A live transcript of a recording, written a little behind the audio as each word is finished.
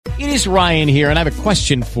It is Ryan here, and I have a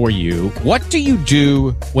question for you. What do you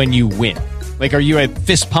do when you win? Like, are you a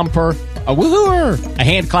fist pumper, a woohooer, a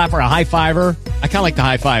hand clapper, a high fiver? I kind of like the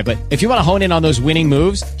high five, but if you want to hone in on those winning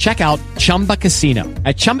moves, check out Chumba Casino.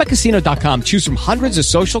 At ChumbaCasino.com, choose from hundreds of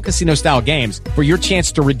social casino-style games for your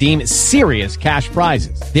chance to redeem serious cash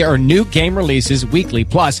prizes. There are new game releases weekly,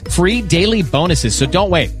 plus free daily bonuses. So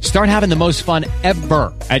don't wait. Start having the most fun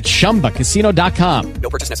ever at ChumbaCasino.com.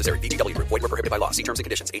 No purchase necessary. VGW. Void where prohibited by law. See terms and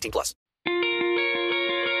conditions. 18+.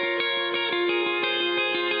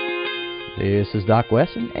 This is Doc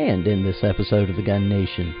Wesson, and in this episode of the Gun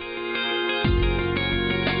Nation,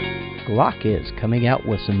 Glock is coming out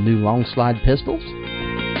with some new long slide pistols.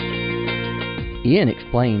 Ian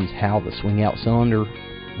explains how the swing-out cylinder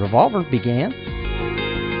revolver began.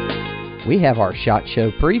 We have our SHOT Show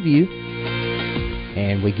preview,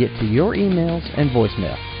 and we get to your emails and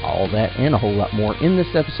voicemail. All that and a whole lot more in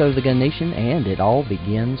this episode of the Gun Nation, and it all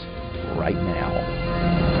begins right now.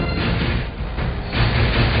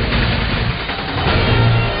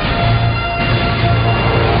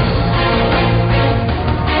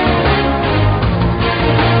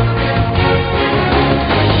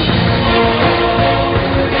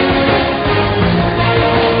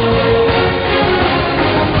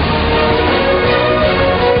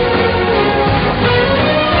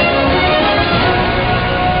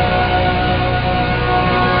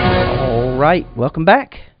 Right, welcome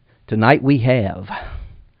back. Tonight we have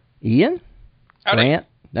Ian, Howdy. Grant.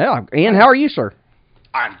 No, Ian, how are you, sir?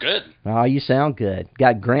 I'm good. Oh, you sound good.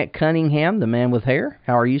 Got Grant Cunningham, the man with hair.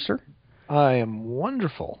 How are you, sir? I am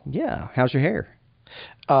wonderful. Yeah, how's your hair?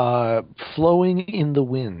 Flowing in the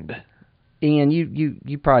wind. Ian,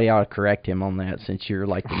 you probably ought to correct him on that since you're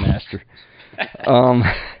like the master.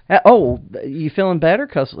 You feeling better?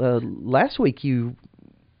 Because last week you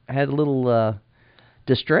had a little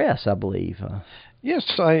distress, I believe. Yes,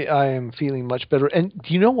 I am feeling much better. And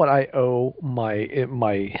do you know what I owe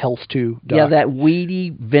my health to, Doc? Yeah, that weedy,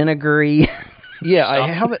 vinegary. Yeah,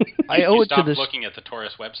 I have it. I owe it to this. Looking at the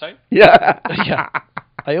Taurus website. Yeah, yeah.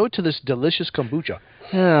 I owe it to this delicious kombucha.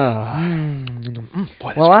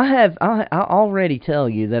 Boy, well, I already tell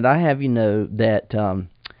you that I have that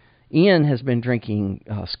Ian has been drinking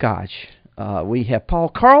scotch. We have Paul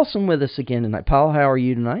Carlson with us again tonight. Paul, how are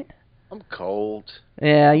you tonight? I'm cold.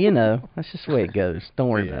 Yeah, that's just the way it goes. Don't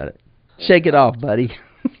worry about it. Shake it off, buddy.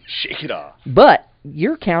 Shake it off. But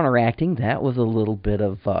you're counteracting that with a little bit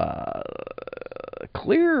of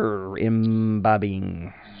clear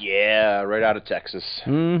imbibing. Yeah, right out of Texas.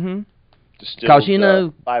 Mm-hmm.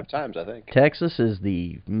 Distilled 5 times, I think. Texas is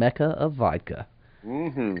the mecca of vodka.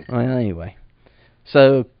 Mm-hmm. Well, anyway.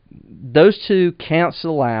 So those two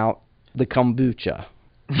cancel out the kombucha.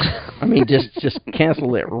 I mean, just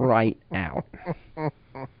cancel it right out.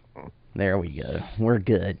 There we go. We're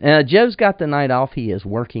good. Joe's got the night off. He is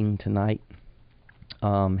working tonight.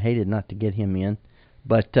 Hated not to get him in.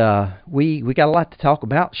 But we got a lot to talk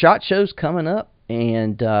about. SHOT Show's coming up,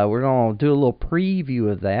 and we're going to do a little preview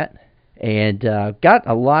of that. And got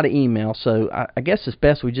a lot of emails, so I guess it's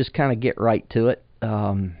best we just kind of get right to it.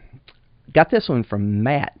 Got this one from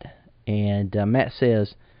Matt. And Matt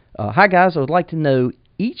says, hi, guys. I would like to know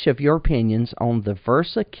each of your opinions on the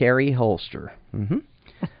Versa Carry holster. Mm-hmm.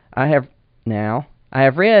 I have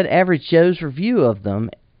read Average Joe's review of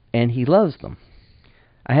them, and he loves them.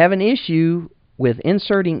 I have an issue with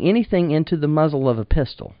inserting anything into the muzzle of a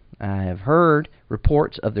pistol. I have heard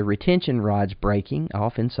reports of the retention rods breaking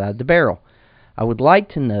off inside the barrel. I would like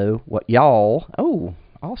to know what y'all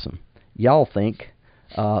think.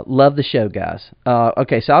 Love the show, guys.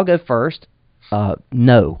 Okay, so I'll go first.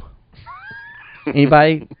 No.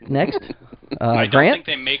 Anybody next? I don't Grant? think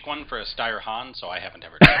they make one for a Steyr Han, so I haven't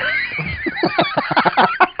ever done it.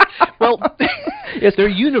 Well, they're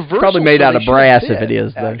universal. Probably made out of brass if it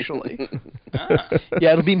is, though. Actually.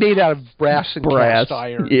 Yeah, it'll be made out of brass and cast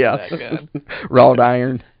iron. Yeah. Wrought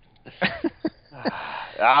iron.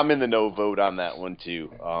 I'm in the no vote on that one, too.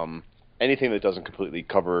 Anything that doesn't completely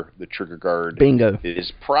cover the trigger guard Bingo.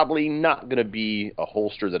 is probably not going to be a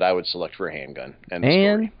holster that I would select for a handgun.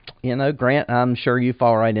 And Grant, I'm sure you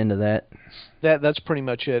fall right into that. That's pretty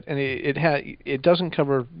much it. And it doesn't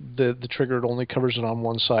cover the trigger. It only covers it on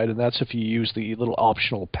one side, and that's if you use the little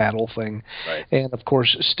optional paddle thing. Right. And, of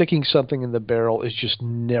course, sticking something in the barrel is just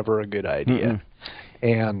never a good idea. Mm-mm.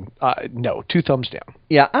 And no, 2 thumbs down.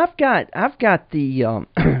 Yeah, I've got the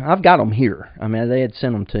I've got them here. I mean, they had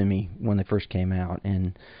sent them to me when they first came out,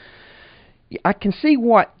 and I can see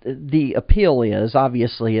what the appeal is.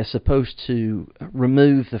 Obviously, it's supposed to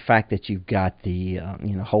remove the fact that you've got the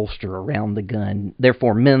holster around the gun,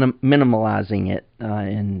 therefore minimalizing it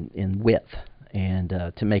in width. and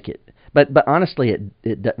to make it. But honestly,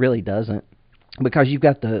 it really doesn't, because you've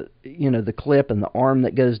got the clip and the arm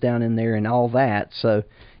that goes down in there and all that. So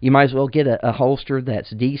you might as well get a holster that's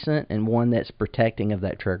decent and one that's protecting of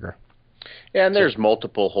that trigger. Yeah, and there's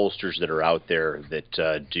multiple holsters that are out there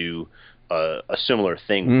that do a similar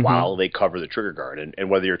thing while they cover the trigger guard. And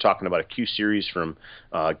whether you're talking about a Q series from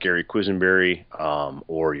Gary Quisenberry,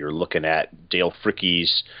 or you're looking at Dale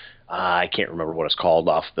Fricke's, I can't remember what it's called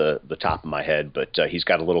off the top of my head, but he's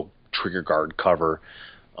got a little trigger guard cover,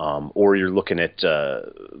 or you're looking at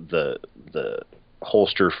the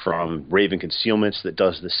holster from Raven Concealments that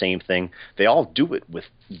does the same thing. They all do it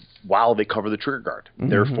while they cover the trigger guard,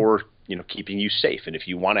 therefore keeping you safe. And if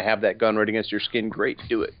you want to have that gun right against your skin, great,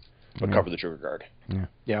 do it, but cover the trigger guard.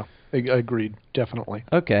 Yeah, agreed, definitely.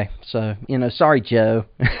 Okay, so sorry, Joe.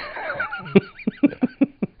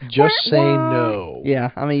 Just say no.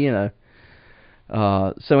 Yeah, I mean,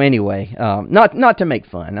 so anyway, not to make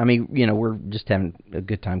fun. I mean, we're just having a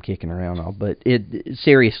good time kicking around all. But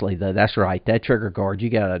seriously though, that's right. That trigger guard, you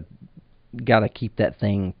gotta keep that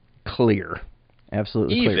thing clear.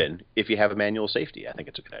 Absolutely clear. Even if you have a manual safety, I think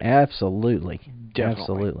it's a good idea. Absolutely. Definitely.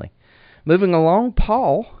 Absolutely. Moving along,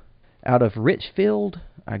 Paul, out of Richfield,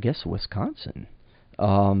 I guess Wisconsin,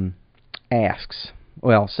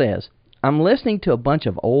 says, I'm listening to a bunch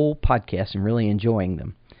of old podcasts and really enjoying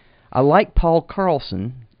them. I like Paul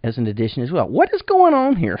Carlson as an addition as well. What is going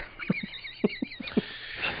on here?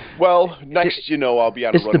 Well, next I'll be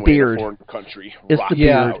on a runway in a foreign country. It's the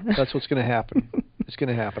beard. Yeah, that's what's going to happen. It's going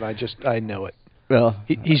to happen. I know it. Well,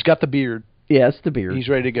 he's got the beard. Yeah, it's the beard. He's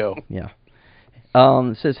ready to go. Yeah.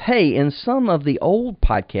 It says, hey, in some of the old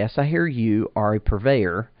podcasts, I hear you are a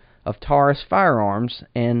purveyor of Taurus firearms,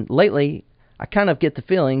 and lately I kind of get the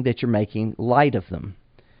feeling that you're making light of them.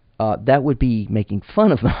 That would be making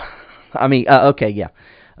fun of them. I mean, okay, yeah.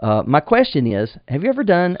 My question is, have you ever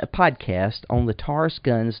done a podcast on the Taurus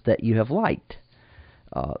guns that you have liked?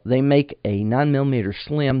 They make a 9mm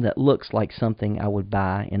slim that looks like something I would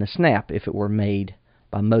buy in a Snap if it were made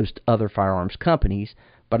by most other firearms companies,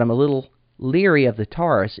 but I'm a little leery of the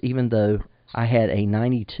Taurus, even though I had a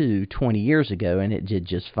 92 20 years ago and it did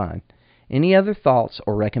just fine. Any other thoughts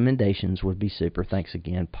or recommendations would be super. Thanks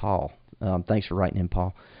again, Paul. Thanks for writing in,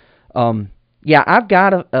 Paul. Yeah, I've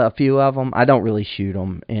got a few of them. I don't really shoot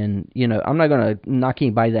them, and I'm not going to knock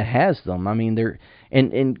anybody that has them. I mean, they're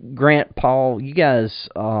and Grant, Paul, you guys,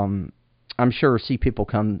 I'm sure see people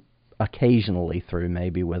come occasionally through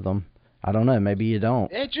maybe with them. I don't know, maybe you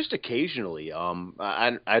don't. Yeah, just occasionally.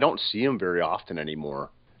 I don't see them very often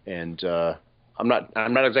anymore, and I'm not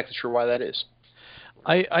exactly sure why that is.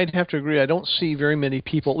 I'd have to agree. I don't see very many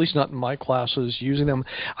people, at least not in my classes, using them.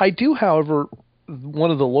 I do, however.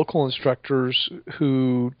 One of the local instructors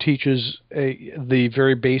who teaches the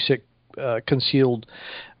very basic concealed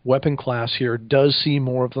weapon class here does see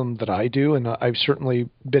more of them than I do, and I've certainly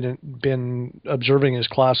been observing his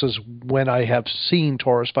classes when I have seen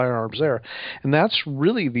Taurus firearms there. And that's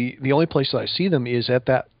really the only place that I see them is at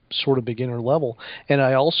that sort of beginner level. And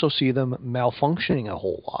I also see them malfunctioning a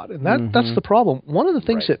whole lot. And that's the problem. One of the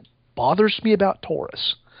things that bothers me about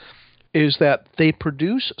Taurus is that they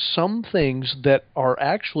produce some things that are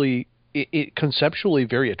actually conceptually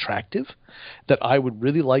very attractive that I would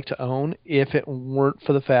really like to own if it weren't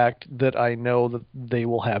for the fact that I know that they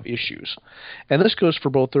will have issues. And this goes for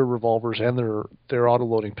both their revolvers and their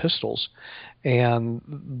auto-loading pistols. And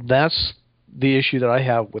that's the issue that I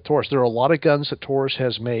have with Taurus. There are a lot of guns that Taurus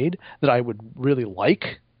has made that I would really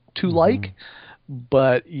like to like,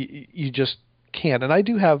 but you just can't. And I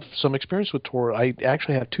do have some experience with Taurus. I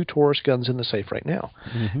actually have 2 Taurus guns in the safe right now,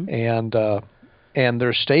 and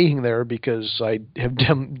they're staying there because I have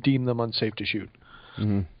deemed them unsafe to shoot.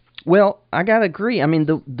 Well, I gotta agree. I mean,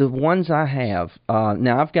 the ones I have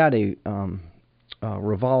now, I've got a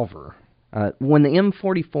revolver. When the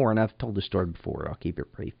M44, and I've told this story before, I'll keep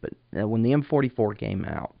it brief. But when the M44 came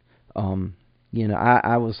out,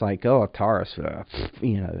 I was like, oh, a Taurus,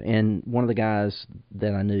 and one of the guys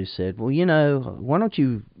that I knew said, well, why don't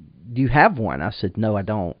do you have one? I said, no, I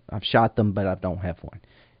don't. I've shot them, but I don't have one.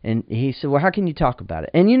 And he said, well, how can you talk about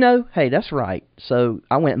it? And hey, that's right. So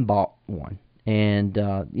I went and bought one, and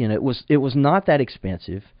it was not that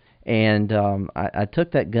expensive. And I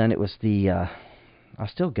took that gun. It was I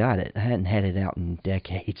still got it. I hadn't had it out in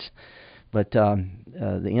decades. But the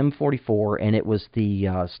M44, and it was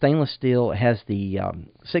the stainless steel. It has the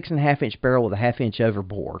 6.5-inch barrel with a 1/2-inch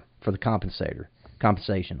overbore for the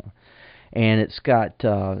compensation. And it's got,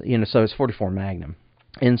 so it's 44 Magnum.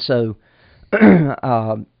 And so,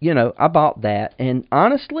 I bought that. And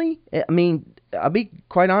honestly, I mean, I'll be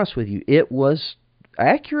quite honest with you, it was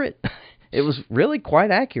accurate. it was really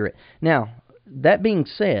quite accurate. Now, that being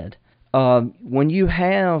said, when you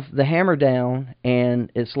have the hammer down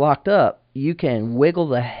and it's locked up, you can wiggle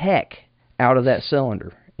the heck out of that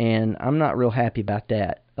cylinder, and I'm not real happy about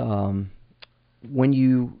that. When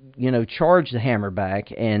you charge the hammer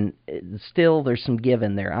back, and still there's some give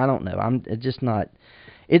in there. I don't know. I'm just not.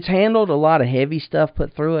 It's handled a lot of heavy stuff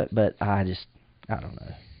put through it, but I don't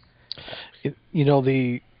know.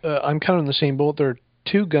 I'm kind of in the same boat. There are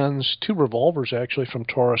two revolvers actually from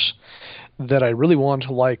Taurus that I really wanted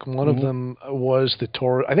to like. One of them was the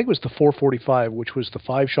Taurus, I think it was the 445, which was the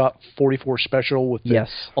 5-shot 44 special with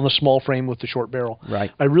on the small frame with the short barrel. Right.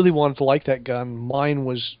 I really wanted to like that gun. Mine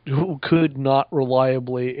could not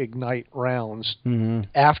reliably ignite rounds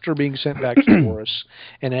after being sent back to Taurus,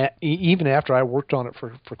 and even after I worked on it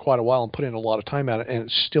for quite a while and put in a lot of time at it, and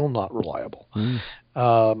it's still not reliable.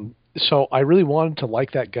 So I really wanted to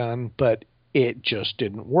like that gun, but it just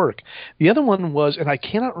didn't work. The other one was, and I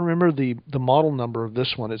cannot remember the model number of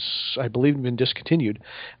this one. It's, I believe, been discontinued,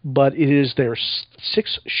 but it is their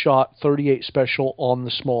 6-shot 38 special on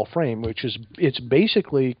the small frame, it's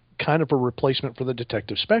basically kind of a replacement for the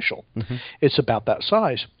Detective Special. It's about that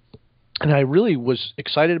size. And I really was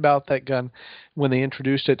excited about that gun when they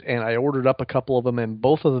introduced it, and I ordered up a couple of them, and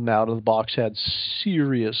both of them out of the box had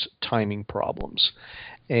serious timing problems.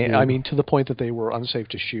 And I mean, to the point that they were unsafe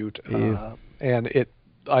to shoot. And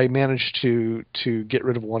I managed to get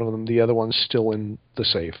rid of one of them. The other one's still in the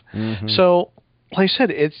safe. So, like I said,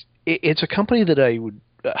 it's a company that I would,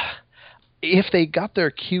 if they got their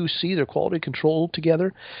QC, their quality control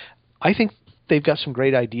together, I think they've got some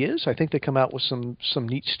great ideas. I think they come out with some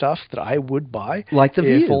neat stuff that I would buy. Like the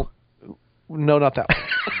View. No, not that one.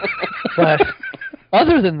 But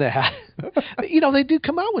other than that, they do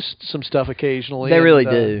come out with some stuff occasionally. They really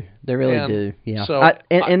do. They really do. Yeah. So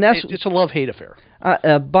it's a love-hate affair.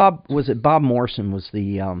 Bob Morrison was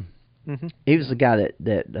the he was the guy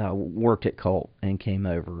that worked at Colt and came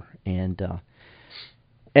over, and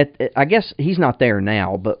I guess he's not there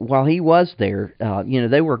now, but while he was there,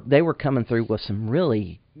 they were coming through with some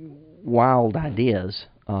really wild ideas.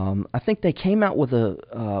 I think they came out with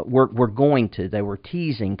they were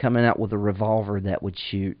teasing coming out with a revolver that would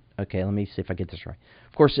shoot, okay, let me see if I get this right.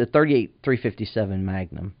 Of course, a 38-357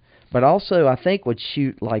 Magnum, but also I think would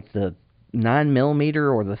shoot like the 9mm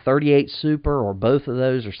or the 38 Super or both of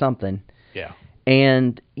those or something. Yeah.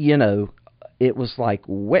 And, it was like,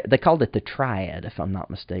 they called it the Triad, if I'm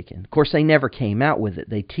not mistaken. Of course, they never came out with it.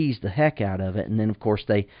 They teased the heck out of it, and then, of course,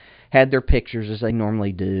 they had their pictures, as they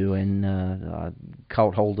normally do, and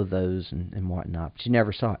caught hold of those and whatnot, but you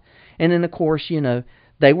never saw it. And then, of course,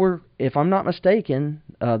 they were, if I'm not mistaken,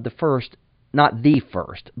 the first, not the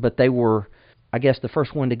first, but they were, I guess, the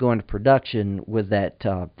first one to go into production with that,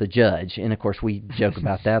 the Judge, and, of course, we joke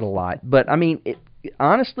about that a lot. But, I mean,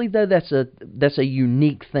 honestly, though, that's a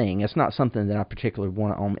unique thing. It's not something that I particularly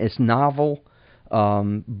want to own. It's novel,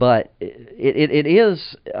 but it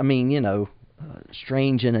is, I mean,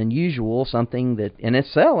 strange and unusual, something that, and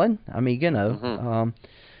it's selling. I mean,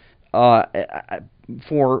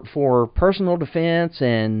 for personal defense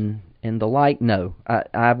and the like, no,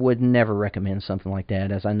 I would never recommend something like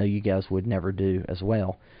that, as I know you guys would never do as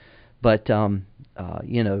well. But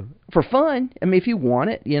for fun, I mean, if you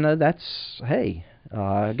want it, that's, hey,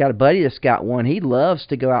 I got a buddy that's got one. He loves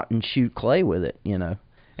to go out and shoot clay with it, and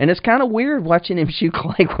it's kind of weird watching him shoot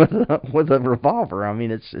clay with a revolver. I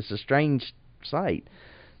mean, it's a strange sight,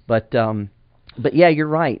 but yeah, you're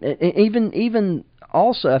right. Even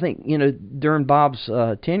also, I think during Bob's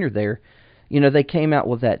tenure there, they came out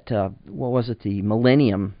with that what was it, the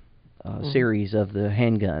Millennium series of the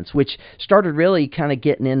handguns, which started really kind of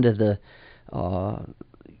getting into the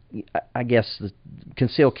I guess the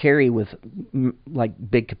concealed carry with like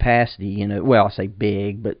big capacity. Well, I say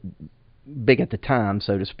big, but big at the time,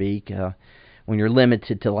 so to speak. When you're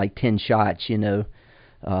limited to like 10 shots, they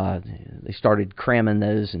started cramming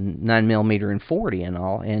those in 9mm and 40 and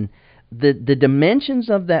all. And the dimensions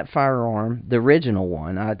of that firearm, the original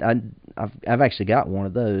one, I've actually got one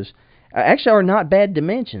of those, actually are not bad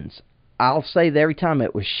dimensions. I'll say that every time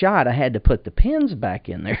it was shot, I had to put the pins back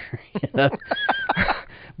in there.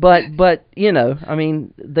 But I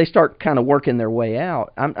mean, they start kind of working their way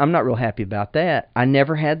out. I'm not real happy about that. I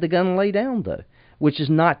never had the gun lay down, though. Which is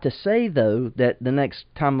not to say, though, that the next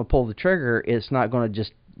time I pull the trigger, it's not going to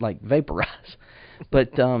just like vaporize.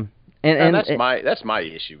 But and that's my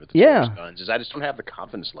issue with the Taurus guns, is I just don't have the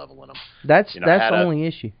confidence level in them. That's the only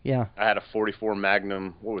issue. Yeah. I had a 44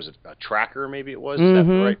 Magnum. What was it? A Tracker, maybe it was. Is that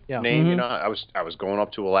the right name? I was going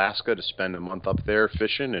up to Alaska to spend a month up there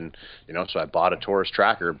fishing, and so I bought a Taurus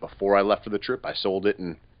Tracker before I left for the trip. I sold it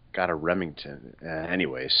and got a Remington.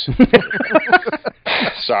 Anyways.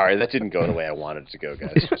 Sorry, that didn't go the way I wanted it to go,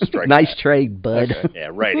 guys. Nice that. trade, bud. Okay. Yeah,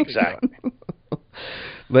 right, exactly.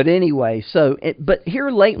 But anyway, but here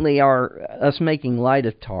lately, us making light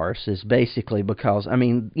of Taurus is basically because, I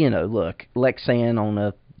mean, look, Lexan on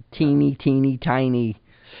a teeny, tiny,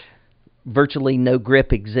 virtually no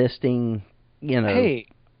grip existing, 9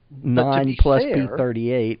 plus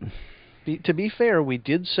P38. To be fair, we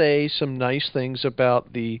did say some nice things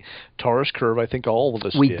about the Taurus curve. I think all of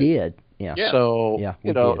us We did. Yeah. So,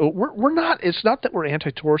 did. we're not, it's not that we're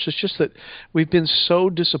anti-Taurus, it's just that we've been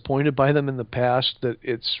so disappointed by them in the past that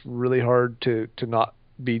it's really hard to not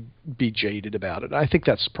be jaded about it. I think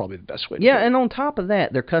that's probably the best way to do it. And on top of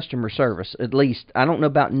that, their customer service, at least, I don't know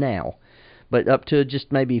about now, but up to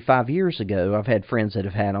just maybe 5 years ago, I've had friends that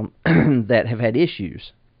have had them that have had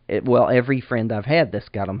issues. Every friend I've had that's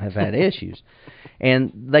got them have had issues.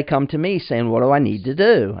 And they come to me saying, what do I need to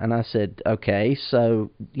do? And I said, okay,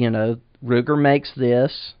 so, Ruger makes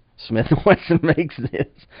this, Smith & Wesson makes this.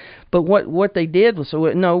 But what they did was,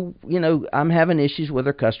 I'm having issues with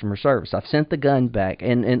their customer service. I've sent the gun back.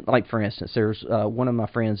 And like, for instance, there's one of my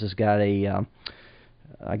friends has got a,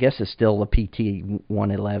 I guess it's still a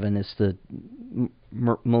PT-111. It's the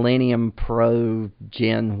Millennium Pro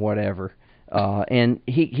Gen whatever. And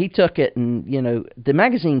he took it, and, the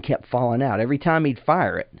magazine kept falling out. Every time he'd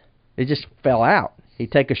fire it, it just fell out.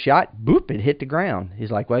 He'd take a shot, boop, it hit the ground. He's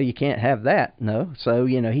like, well, you can't have that. No. So,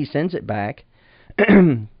 he sends it back.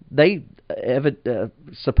 They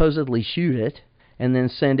supposedly shoot it and then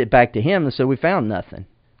send it back to him, and so we found nothing.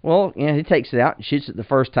 Well, he takes it out and shoots it the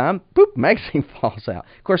first time, boop, magazine falls out.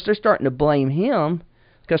 Of course, they're starting to blame him,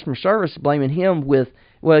 customer service blaming him with,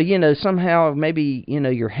 well, somehow maybe,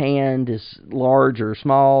 your hand is large or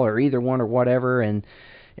small or either one or whatever, and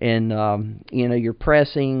you're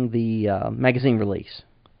pressing the magazine release.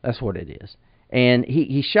 That's what it is. And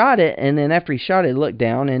he shot it, and then after he shot it, he looked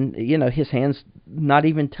down, and, his hand's not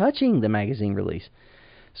even touching the magazine release.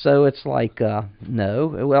 So it's like, no.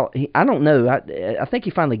 Well, I don't know. I think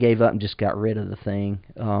he finally gave up and just got rid of the thing,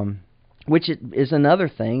 which is another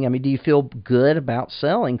thing. I mean, do you feel good about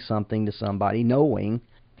selling something to somebody knowing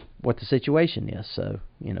what the situation is, so,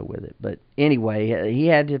 with it. But anyway, he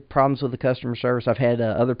had problems with the customer service. I've had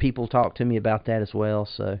other people talk to me about that as well,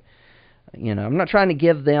 so, I'm not trying to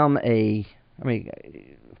give them if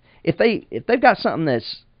they've got something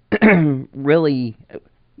that's really,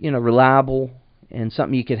 reliable and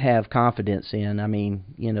something you could have confidence in,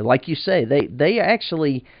 like you say, they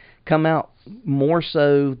actually come out more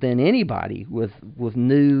so than anybody with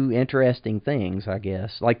new, interesting things, I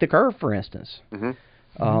guess, like the curve, for instance. Mm-hmm.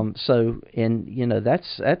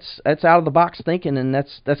 That's out of the box thinking, and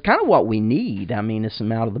that's kind of what we need. Is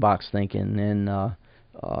some out of the box thinking, and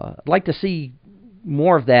I'd like to see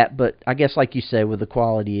more of that. But I guess, like you said, with the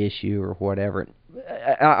quality issue or whatever,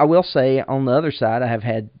 I will say on the other side, I have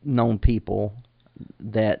known people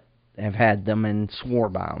that have had them and swore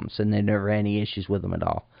by them, and they never had any issues with them at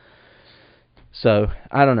all. So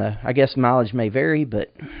I don't know. I guess mileage may vary,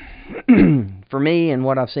 but for me and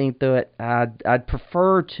what I've seen through it, I'd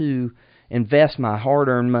prefer to invest my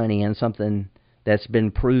hard-earned money in something that's been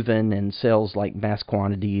proven and sells like mass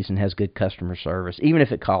quantities and has good customer service, even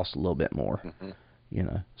if it costs a little bit more. Mm-hmm.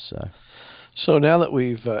 So now that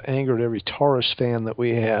we've angered every Taurus fan that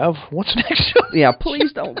we have, what's next? Yeah,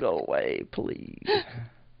 please don't go away, please.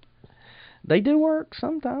 They do work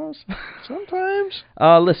sometimes. Sometimes.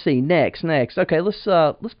 Let's see. Next. Okay,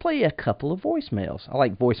 let's play a couple of voicemails. I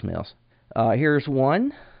like voicemails. Here's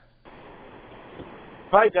one.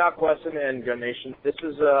 Hi, Doc Wesson and Gun Nation. This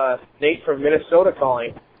is Nate from Minnesota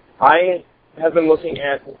calling. I have been looking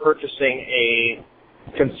at purchasing a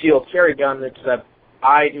concealed carry gun, except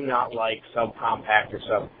I do not like subcompact or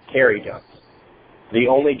sub-carry guns. The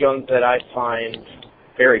only guns that I find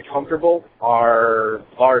very comfortable are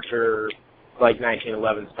larger, like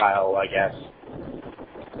 1911 style, I guess,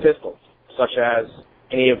 pistols, such as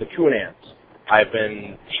any of the Kunans. I've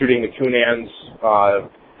been shooting the Kunans,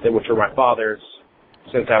 which are my father's,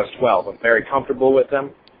 since I was 12. I'm very comfortable with them,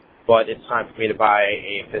 but it's time for me to buy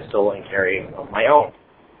a pistol and carry of my own.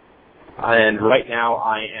 And right now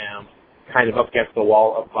I am kind of up against the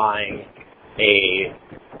wall of buying a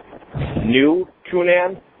new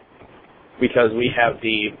Kunan, because we have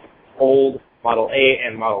the old Model A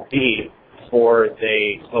and Model B before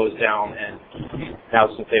they closed down, and now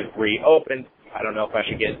since they've reopened, I don't know if I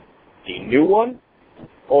should get the new one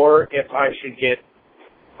or if I should get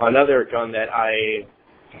another gun that I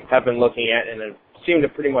have been looking at and I seem to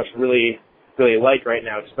pretty much really like right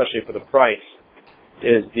now, especially for the price,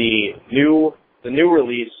 is the new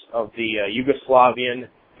release of the Yugoslavian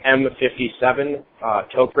M57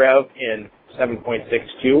 Tokarev in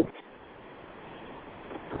 7.62.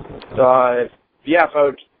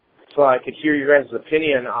 If I could hear your guys'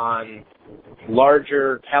 opinion on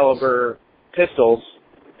larger caliber pistols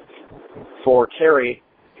for carry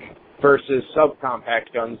versus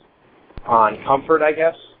subcompact guns on comfort, I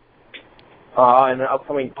guess. In an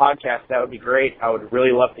upcoming podcast, that would be great. I would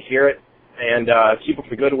really love to hear it. And keep up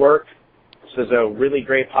the good work. This is a really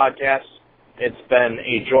great podcast. It's been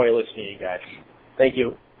a joy listening to you guys. Thank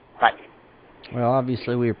you. Bye. Well,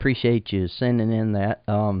 obviously, we appreciate you sending in that,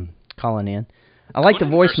 calling in. I like the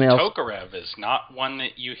voicemails. Tokarev is not one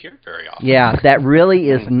that you hear very often. Yeah, that really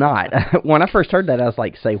is not. When I first heard that, I was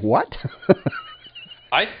like, say what?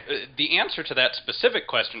 The answer to that specific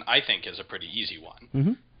question, I think, is a pretty easy one,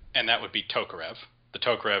 mm-hmm. and that would be Tokarev. The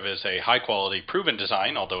Tokarev is a high-quality, proven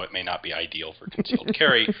design, although it may not be ideal for concealed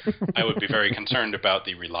carry. I would be very concerned about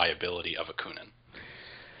the reliability of a Kunin.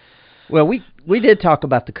 Well, we did talk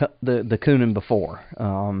about the Kunin before,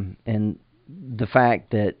 and the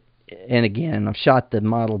fact that, and again, I've shot the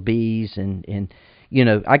Model Bs, and you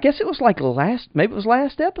know, I guess it was like last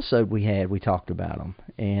episode we talked about them,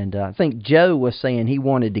 and I think Joe was saying he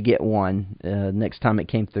wanted to get one next time it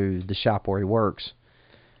came through the shop where he works.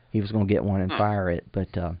 He was going to get one and fire it, but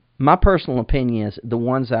my personal opinion is the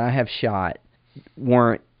ones that I have shot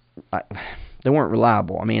weren't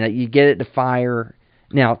reliable. I mean, you get it to fire.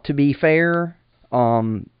 Now, to be fair,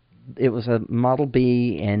 it was a Model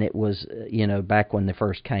B, and it was, back when they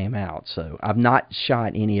first came out. So I've not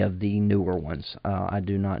shot any of the newer ones. I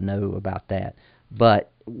do not know about that.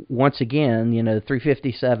 But once again,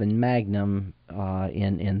 357 Magnum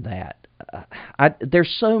in that.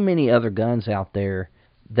 There's so many other guns out there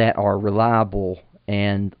that are reliable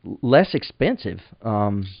and less expensive.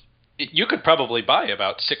 You could probably buy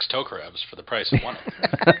about 6 Tokarevs for the price of one of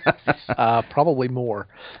them. Probably more.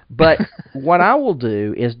 But what I will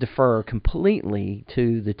do is defer completely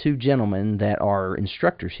to the two gentlemen that are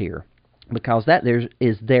instructors here, because that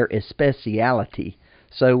is their speciality.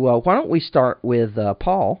 So why don't we start with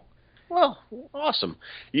Paul? Well, awesome.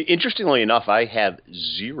 Interestingly enough, I have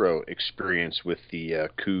zero experience with the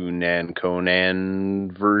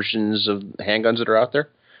Conan versions of handguns that are out there.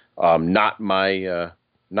 Not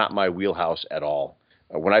my wheelhouse at all.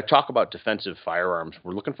 When I talk about defensive firearms,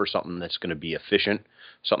 we're looking for something that's going to be efficient,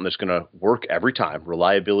 something that's going to work every time.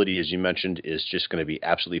 Reliability, as you mentioned, is just going to be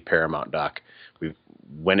absolutely paramount, Doc.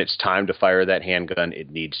 When it's time to fire that handgun,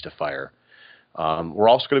 it needs to fire. We're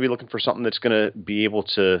also going to be looking for something that's going to be able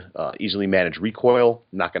to easily manage recoil,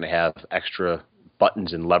 not going to have extra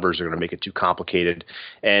buttons and levers that are going to make it too complicated.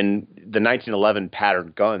 And the 1911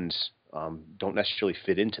 patterned guns don't necessarily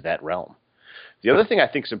fit into that realm. The other thing I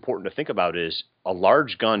think is important to think about is a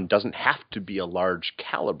large gun doesn't have to be a large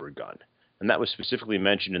caliber gun. And that was specifically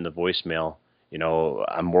mentioned in the voicemail.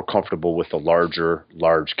 I'm more comfortable with the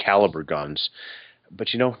large caliber guns. But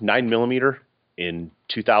 9mm in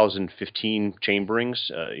 2015 chamberings,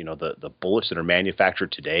 the bullets that are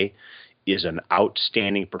manufactured today is an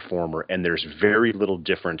outstanding performer. And there's very little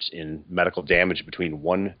difference in medical damage between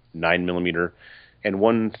one 9mm and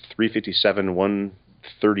one 357, one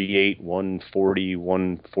 38, 140,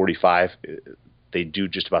 145, they do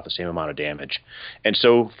just about the same amount of damage. And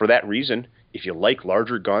so for that reason, if you like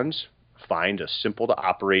larger guns, find a simple to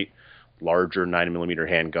operate larger 9mm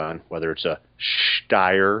handgun, whether it's a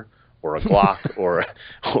Steyr or a Glock or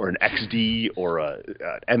an XD or an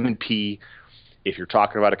M&P. If you're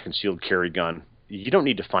talking about a concealed carry gun, you don't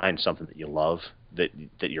need to find something that you love, that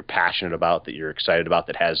you're passionate about, that you're excited about,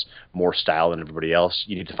 that has more style than everybody else.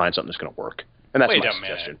 You need to find something that's going to work. And that's Wait my a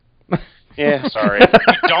suggestion. minute. Yeah, sorry.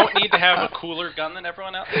 You don't need to have a cooler gun than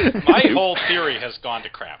everyone else? My whole theory has gone to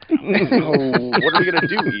crap now. What are we going to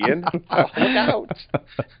do, Ian? Look out.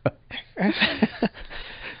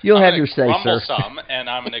 You'll have I'm your say, grumble sir. some, and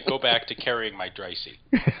I'm going to go back to carrying my dry seat.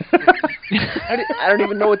 I don't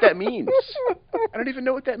even know what that means.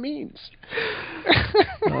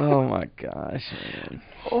 Oh, my gosh, man.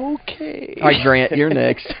 Okay. All right, Grant, you're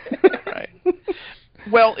next. Right.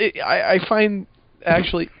 Well, I find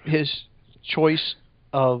actually his choice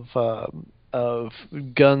of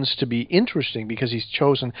guns to be interesting because he's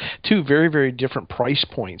chosen two very, very different price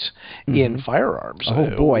points in firearms.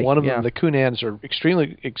 Oh, boy. One of them, the Kunans, are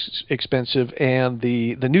extremely expensive, and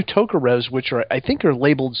the new Tokarevs, which I think are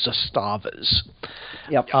labeled Zastavas,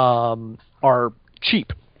 are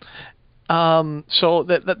cheap. So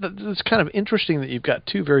that's kind of interesting that you've got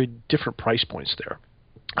two very different price points there.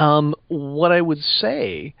 What I would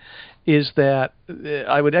say is that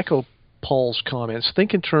I would echo Paul's comments,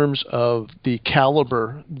 think in terms of the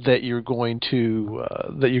caliber that you're going to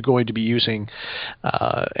be using,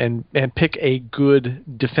 and pick a good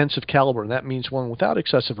defensive caliber. And that means one without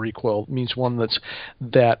excessive recoil. It means one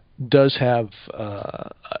that does have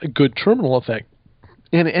a good terminal effect.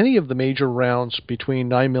 In any of the major rounds between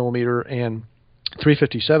 9mm and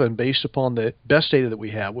 357, based upon the best data that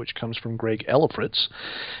we have, which comes from Greg Elefritz,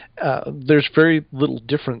 there's very little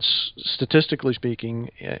difference, statistically speaking,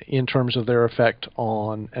 in terms of their effect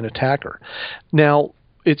on an attacker. Now,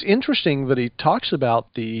 it's interesting that he talks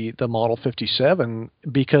about the Model 57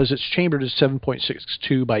 because it's chambered at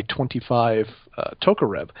 7.62 by 25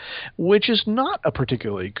 Tokarev, which is not a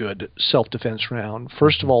particularly good self-defense round.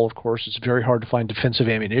 First of all, of course, it's very hard to find defensive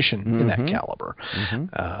ammunition in that caliber.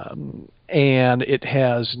 And it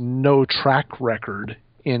has no track record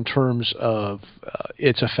in terms of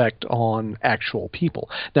its effect on actual people.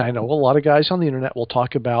 Now, I know a lot of guys on the internet will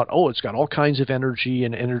talk about, it's got all kinds of energy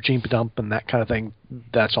and energy dump and that kind of thing.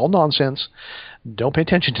 That's all nonsense. Don't pay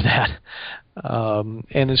attention to that.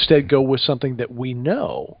 And instead go with something that we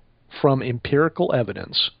know from empirical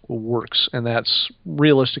evidence works, and that's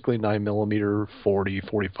realistically 9mm, 40,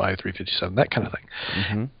 45, 357, that kind of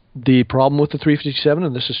thing. The problem with the 357,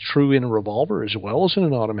 and this is true in a revolver as well as in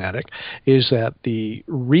an automatic, is that the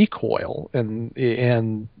recoil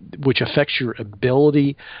and which affects your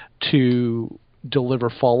ability to deliver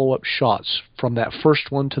follow-up shots from that first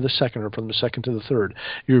one to the second or from the second to the third,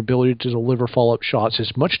 your ability to deliver follow-up shots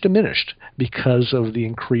is much diminished because of the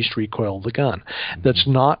increased recoil of the gun. That's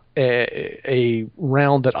not a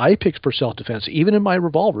round that I picked for self-defense. Even in my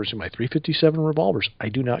revolvers, in my 357 revolvers, I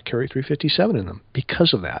do not carry 357 in them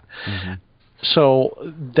because of that.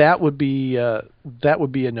 So that would be a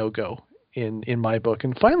no-go in my book.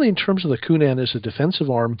 And finally, in terms of the Kunan as a defensive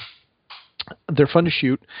arm, they're fun to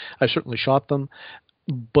shoot. I certainly shot them,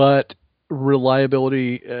 but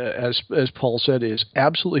reliability, as Paul said, is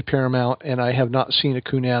absolutely paramount, and I have not seen a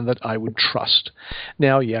Kunan that I would trust.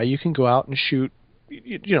 Now, yeah, you can go out and shoot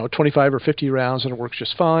 25 or 50 rounds and it works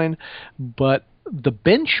just fine, but the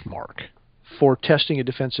benchmark for testing a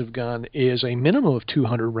defensive gun is a minimum of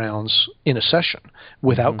 200 rounds in a session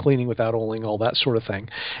without cleaning, without oiling, all that sort of thing.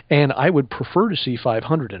 And I would prefer to see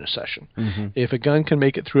 500 in a session. If a gun can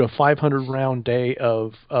make it through a 500 round day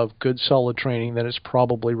of good solid training, then it's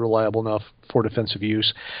probably reliable enough for defensive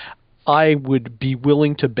use. I would be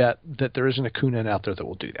willing to bet that there isn't a Kunan out there that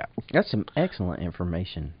will do that. That's some excellent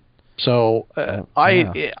information. So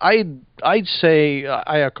I'd say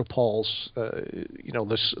I echo Paul's.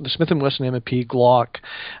 The Smith & Wesson M&P Glock,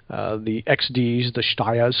 the XDs, the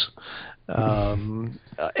Steyrs,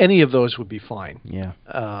 any of those would be fine. Yeah.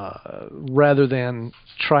 Rather than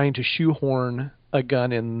trying to shoehorn a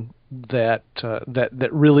gun in that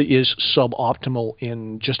really is suboptimal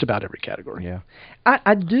in just about every category. Yeah.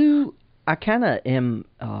 I kind of am,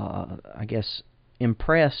 I guess,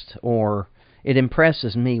 impressed, or it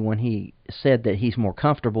impresses me when he said that he's more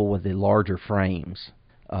comfortable with the larger frames,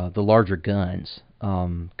 the larger guns.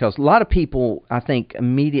 Because a lot of people, I think,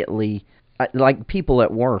 immediately, like people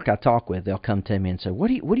at work I talk with, they'll come to me and say, what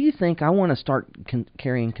do you think? I want to start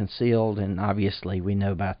carrying concealed, and obviously we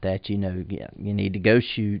know about that. You need to go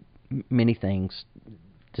shoot many things,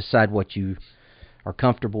 decide what you are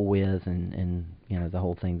comfortable with, and the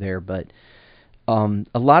whole thing there. But a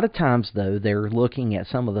lot of times, though, they're looking at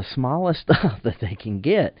some of the smallest stuff that they can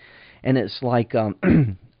get. And it's like, I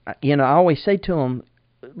always say to them,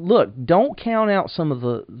 look, don't count out some of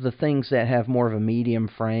the things that have more of a medium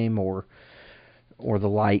frame or the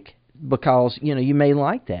like, because, you may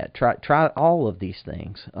like that. Try all of these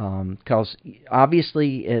things. Because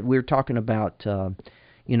obviously we're talking about,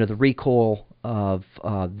 the recoil of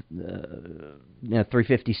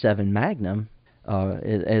 357 Magnum,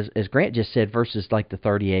 as Grant just said, versus like the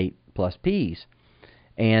 38 plus Ps.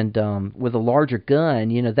 And with a larger gun,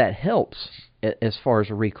 that helps as far as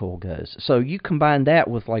the recoil goes. So you combine that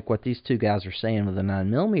with like what these two guys are saying with a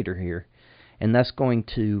 9mm here, and that's going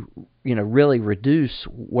to, really reduce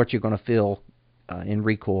what you're going to feel in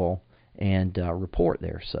recoil and report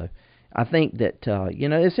there. So I think that,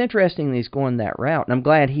 it's interesting that he's going that route, and I'm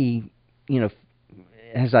glad he,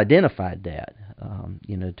 has identified that.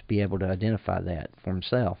 To be able to identify that for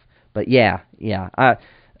himself. But the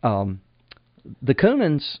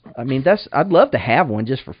Kunans, I'd love to have one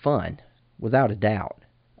just for fun, without a doubt.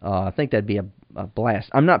 I think that'd be a blast.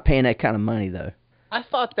 I'm not paying that kind of money, though. I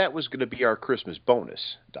thought that was going to be our Christmas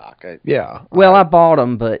bonus, Doc. Yeah. Well, I bought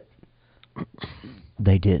them, but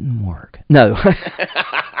They didn't work. No.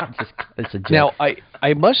 It's a joke. Now, I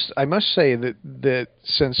must say that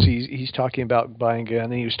since he's talking about buying a gun,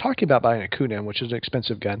 and he was talking about buying a Kunan, which is an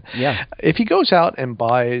expensive gun. Yeah. If he goes out and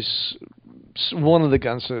buys one of the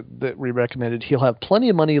guns that we recommended, he'll have plenty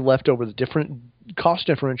of money left over the different cost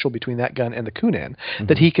differential between that gun and the Kunan,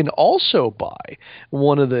 that he can also buy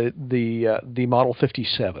one of the Model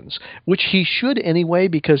 57s, which he should anyway,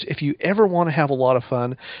 because if you ever want to have a lot of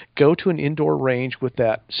fun, go to an indoor range with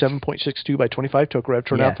that 7.62 by 25 Tokarev,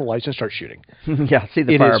 turn out the lights and start shooting. Yeah, see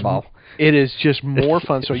the fireball. It is just more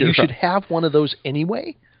fun. So you You're should right. have one of those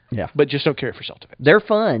anyway. Yeah. But just don't carry it for self-defense. They're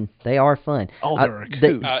fun. They are fun. Oh, they're a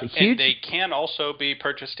coup. And they can also be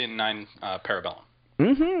purchased in 9 Parabellum.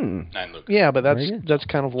 Mm-hmm. 9 Lucas. Yeah, but that's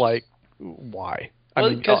kind of like, why?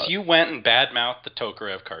 Well, because you went and badmouthed the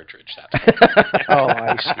Tokarev cartridge. That's oh,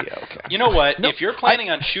 I see. Okay. You know what? No, if you're planning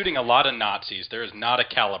on shooting a lot of Nazis, there is not a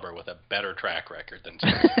caliber with a better track record than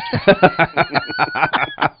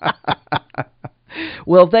 7.62.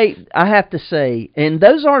 Well, I have to say, and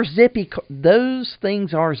those are zippy. Those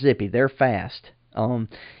things are zippy. They're fast. The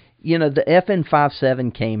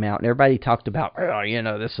FN57 came out, and everybody talked about,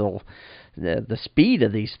 the speed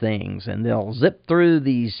of these things, and they'll zip through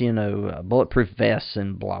these, bulletproof vests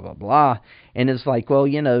and blah, blah, blah. And it's like, well,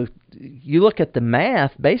 you look at the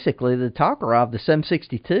math, basically, the Tokarev, the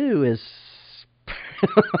 7.62 is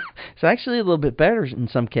it's actually a little bit better in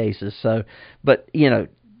some cases. So, but,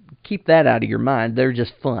 keep that out of your mind. They're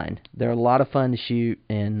just fun. They're a lot of fun to shoot,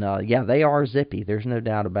 and they are zippy. There's no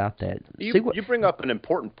doubt about that. You bring up an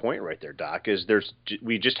important point right there, Doc.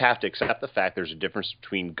 We just have to accept the fact there's a difference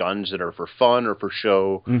between guns that are for fun or for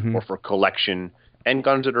show or for collection, and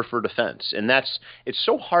guns that are for defense. And it's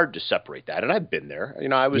so hard to separate that. And I've been there.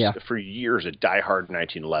 I was for years a diehard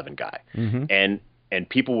 1911 guy, and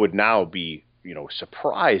people would now be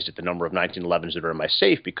surprised at the number of 1911s that are in my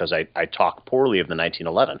safe because I talk poorly of the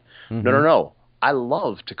 1911. No. I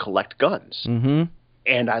love to collect guns.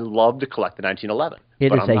 And I love to collect the 1911.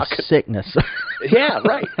 It is a sickness. Yeah,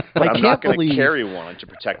 right. But I'm not going to believe... carry one to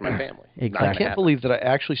protect my family. Exactly. I can't believe that I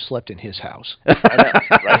actually slept in his house. I know,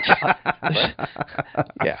 right?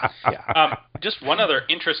 Yeah. Just one other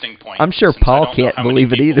interesting point. I'm sure Paul can't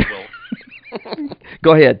believe it either.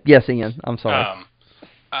 Go ahead. Yes, Ian. I'm sorry.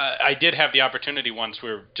 I did have the opportunity once. We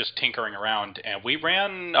were just tinkering around, and we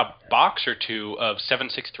ran a box or two of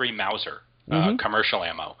 7.63 Mauser commercial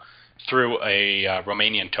ammo through a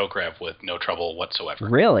Romanian Tokarev with no trouble whatsoever.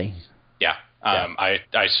 Really? Yeah.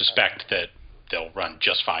 I suspect that they'll run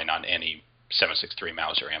just fine on any 7.63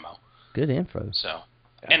 Mauser ammo. Good info. So,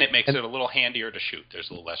 and it makes it a little handier to shoot. There's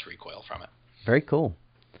a little less recoil from it. Very cool.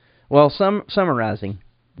 Well, summarizing,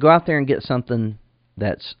 go out there and get something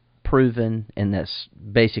that's proven and that's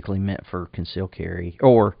basically meant for concealed carry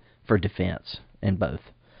or for defense, and both.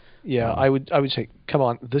 Yeah, I would say, come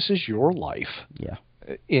on, this is your life. Yeah.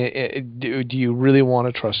 Do you really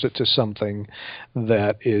want to trust it to something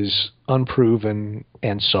that is unproven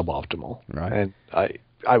and suboptimal? Right. And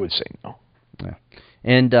I would say no. Yeah.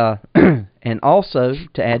 And and also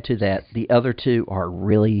to add to that, the other two are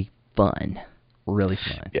really fun. Really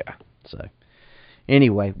fun. Yeah. So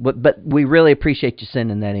anyway, but we really appreciate you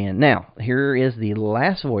sending that in. Now, here is the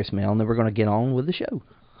last voicemail, and then we're going to get on with the show.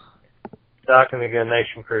 Doc and the Gun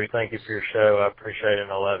Nation crew, thank you for your show. I appreciate it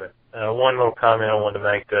and I love it. One little comment I wanted to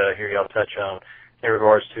make to hear y'all touch on in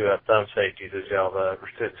regards to thumb safeties, as y'all have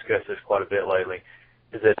discussed this quite a bit lately,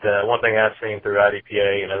 is that one thing I've seen through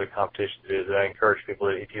IDPA and other competitions is that I encourage people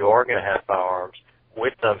that if you are going to have firearms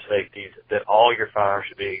with thumb safeties, that all your firearms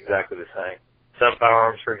should be exactly the same. Some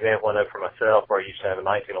firearms, for example, I know for myself, where I used to have a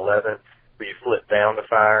 1911 where you flip down to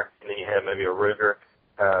fire, and then you have maybe a Ruger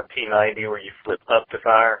P90 where you flip up to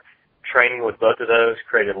fire. Training with both of those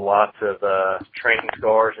created lots of training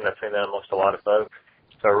scars, and I've seen that amongst a lot of folks.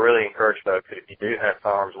 So I really encourage folks that if you do have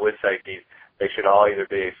firearms with safeties, they should all either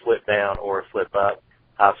be a flip down or a flip up.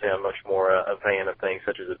 Obviously, I'm much more a fan of things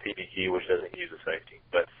such as a PDG, which doesn't use a safety.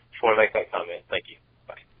 But just want to make that comment. Thank you.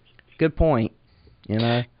 Bye. Good point.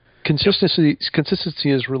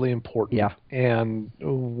 Consistency is really important. Yeah. And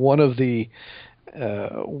one of the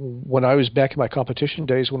when I was back in my competition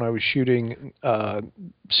days, when I was shooting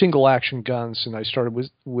single action guns, and I started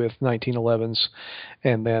with 1911s,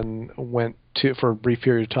 and then went for a brief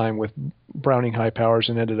period of time with Browning high powers,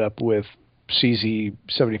 and ended up with CZ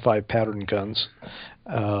 75 pattern guns.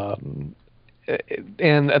 And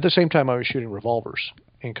at the same time, I was shooting revolvers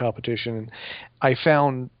in competition. And I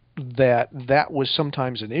found that was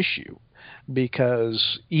sometimes an issue,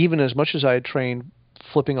 because even as much as I had trained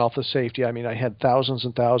flipping off the safety. I mean, I had thousands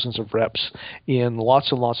and thousands of reps in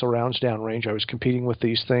lots and lots of rounds downrange. I was competing with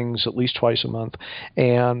these things at least twice a month,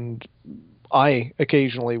 and I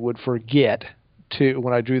occasionally would forget to,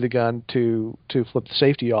 when I drew the gun, to flip the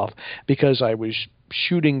safety off, because I was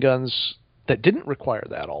shooting guns that didn't require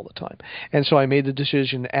that all the time. And so I made the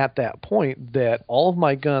decision at that point that all of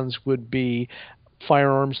my guns would be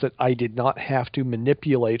firearms that I did not have to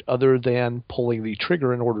manipulate other than pulling the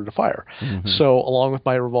trigger in order to fire. Mm-hmm. So along with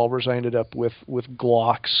my revolvers, I ended up with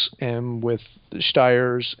Glocks and with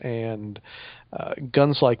Steyrs and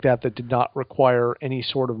guns like that did not require any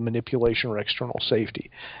sort of manipulation or external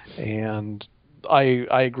safety. And I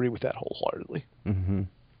agree with that wholeheartedly. Mm-hmm.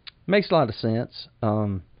 Makes a lot of sense.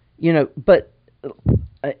 But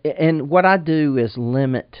and what I do is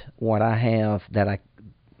limit what I have that I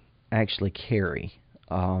actually carry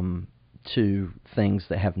to things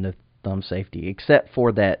that have no thumb safety, except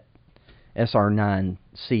for that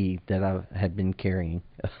SR9C that I had been carrying,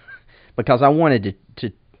 because I wanted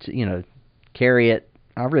to carry it.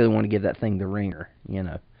 I really want to give that thing the ringer,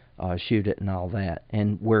 shoot it and all that.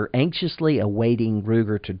 And we're anxiously awaiting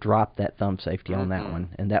Ruger to drop that thumb safety on that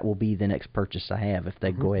one, and that will be the next purchase I have if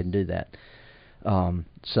they go ahead and do that.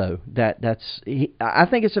 So I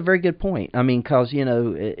think it's a very good point. I mean, because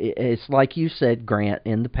it's like you said, Grant,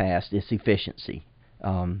 in the past, it's efficiency.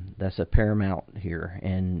 That's a paramount here,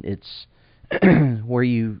 and it's where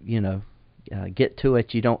you get to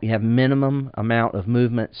it. You have minimum amount of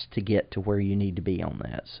movements to get to where you need to be on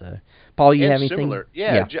that. So, Paul, you have anything? Similar.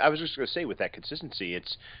 Yeah, I was just going to say, with that consistency,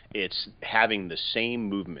 it's having the same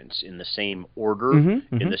movements in the same order,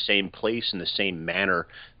 in the same place, in the same manner,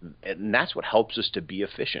 and that's what helps us to be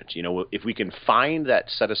efficient. If we can find that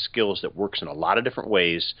set of skills that works in a lot of different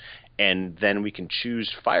ways, and then we can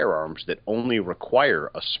choose firearms that only require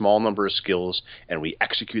a small number of skills, and we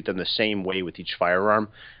execute them the same way with each firearm,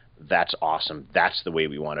 that's awesome. That's the way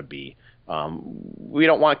we want to be. We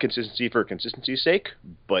don't want consistency for consistency's sake,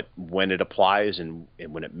 but when it applies and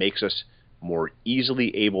when it makes us more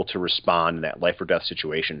easily able to respond in that life or death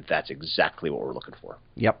situation, that's exactly what we're looking for.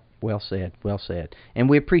 Yep. Well said. Well said. And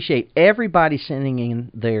we appreciate everybody sending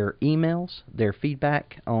in their emails, their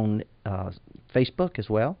feedback on Facebook as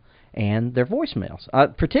well, and their voicemails. I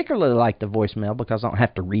particularly like the voicemail because I don't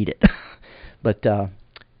have to read it. But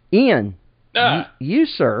Ian, you,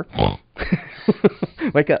 sir,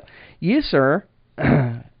 wake up. You, sir,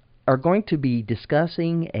 are going to be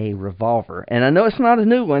discussing a revolver, and I know it's not a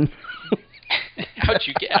new one. How'd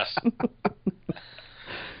you guess?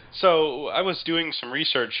 So I was doing some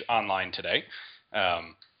research online today.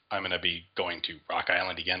 I'm going to be going to Rock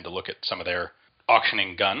Island again to look at some of their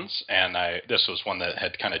auctioning guns, and this was one that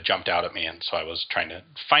had kind of jumped out at me, and so I was trying to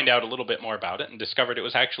find out a little bit more about it and discovered it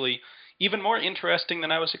was actually even more interesting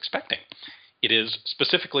than I was expecting. It is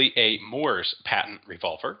specifically a Moore's patent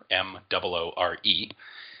revolver, M-O-O-R-E,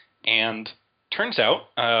 and turns out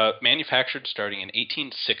manufactured starting in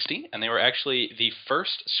 1860, and they were actually the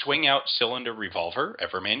first swing-out cylinder revolver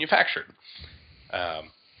ever manufactured.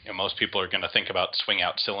 Most people are going to think about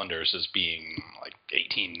swing-out cylinders as being like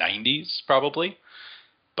 1890s, probably.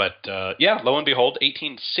 But lo and behold,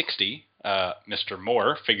 1860, Mr.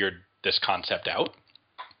 Moore figured this concept out,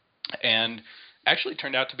 and actually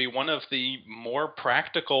turned out to be one of the more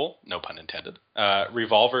practical, no pun intended,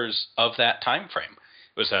 revolvers of that time frame.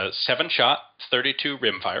 It was a 7-shot, 32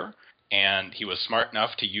 rimfire, and he was smart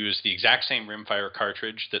enough to use the exact same rimfire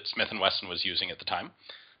cartridge that Smith & Wesson was using at the time.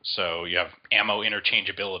 So you have ammo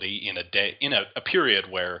interchangeability in a period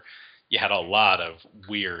where you had a lot of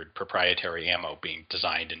weird proprietary ammo being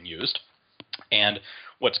designed and used. And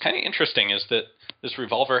what's kind of interesting is that this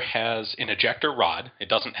revolver has an ejector rod. It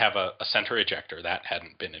doesn't have a center ejector. That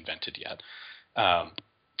hadn't been invented yet.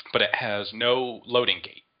 But it has no loading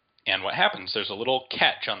gate. And what happens, there's a little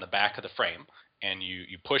catch on the back of the frame, and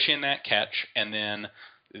you push in that catch, and then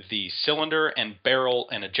the cylinder and barrel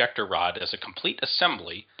and ejector rod as a complete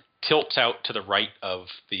assembly tilts out to the right of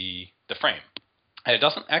the frame. And it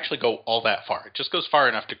doesn't actually go all that far. It just goes far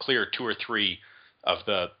enough to clear 2 or 3 of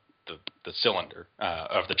the cylinder,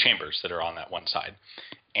 of the chambers that are on that one side.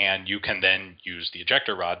 And you can then use the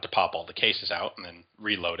ejector rod to pop all the cases out and then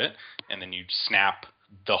reload it. And then you snap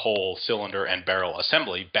the whole cylinder and barrel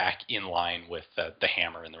assembly back in line with the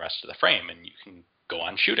hammer and the rest of the frame, and you can go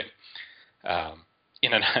on shooting.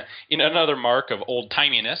 In another mark of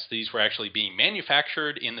old-timiness, these were actually being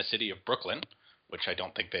manufactured in the city of Brooklyn, which I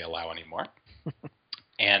don't think they allow anymore,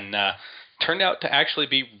 and turned out to actually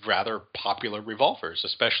be rather popular revolvers,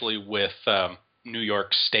 especially with New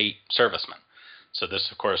York State servicemen. So this,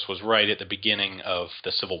 of course, was right at the beginning of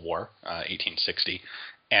the Civil War, 1860.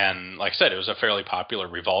 And like I said, it was a fairly popular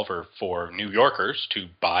revolver for New Yorkers to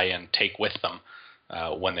buy and take with them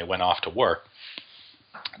when they went off to war.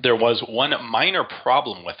 There was one minor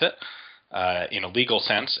problem with it in a legal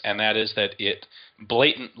sense, and that is that it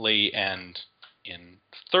blatantly and in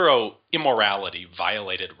thorough immorality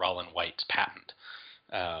violated Rollin White's patent.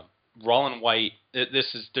 Rollin White,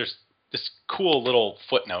 there's this cool little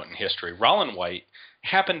footnote in history. Rollin White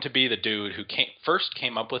happened to be the dude who first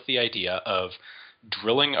came up with the idea of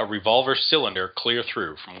drilling a revolver cylinder clear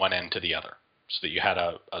through from one end to the other, so that you had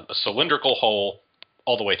a cylindrical hole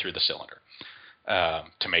all the way through the cylinder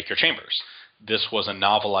to make your chambers. This was a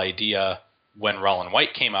novel idea when Rollin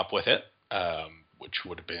White came up with it, which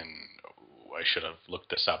would have been, I should have looked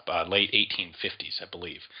this up, late 1850s, I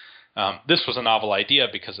believe. This was a novel idea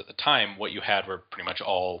because at the time what you had were pretty much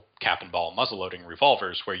all cap and ball muzzle-loading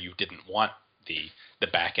revolvers where you didn't want the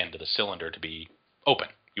back end of the cylinder to be open.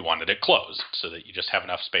 You wanted it closed so that you just have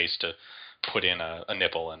enough space to put in a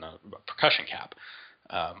nipple and a percussion cap.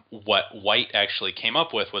 What White actually came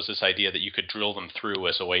up with was this idea that you could drill them through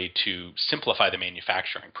as a way to simplify the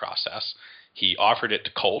manufacturing process. He offered it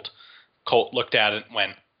to Colt. Colt looked at it and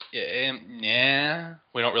went, nah,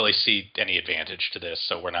 we don't really see any advantage to this,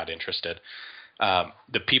 so we're not interested.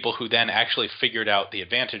 The people who then actually figured out the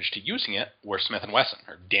advantage to using it were Smith & Wesson,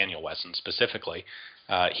 or Daniel Wesson specifically.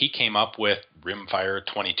 He came up with rimfire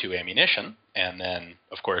 .22 ammunition, and then,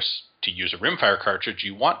 of course, to use a rimfire cartridge,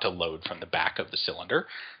 you want to load from the back of the cylinder.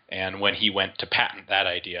 And when he went to patent that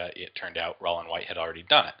idea, it turned out Rollin White had already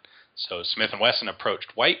done it. So Smith & Wesson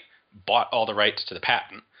approached White, bought all the rights to the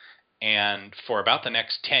patent, and for about the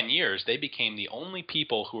next 10 years, they became the only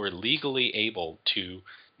people who were legally able to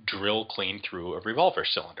drill clean through a revolver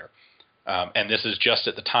cylinder. And this is just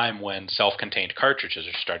at the time when self-contained cartridges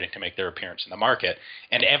are starting to make their appearance in the market,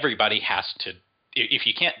 and everybody has to, if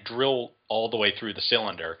you can't drill all the way through the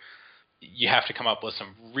cylinder, you have to come up with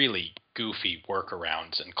some really goofy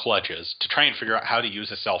workarounds and kludges to try and figure out how to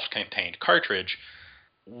use a self-contained cartridge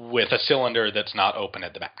with a cylinder that's not open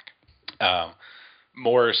at the back.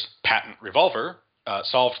 Moore's patent revolver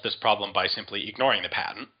solved this problem by simply ignoring the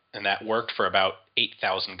patent, and that worked for about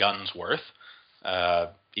 8,000 guns worth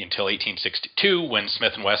until 1862, when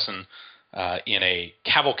Smith & Wesson, in a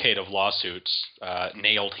cavalcade of lawsuits,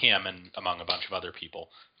 nailed him and among a bunch of other people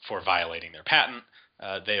for violating their patent.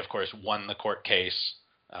 They, of course, won the court case.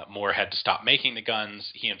 Moore had to stop making the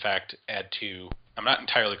guns. He, in fact, had to, I'm not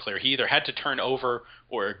entirely clear, he either had to turn over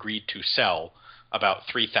or agreed to sell about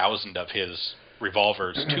 3,000 of his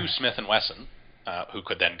revolvers to Smith & Wesson, who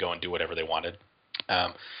could then go and do whatever they wanted.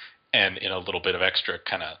 And in a little bit of extra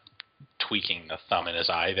kind of tweaking the thumb in his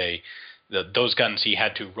eye, those guns he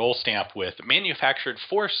had to roll stamp with manufactured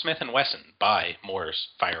for Smith & Wesson by Moore's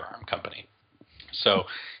Firearm Company. So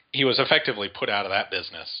he was effectively put out of that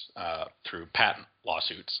business through patent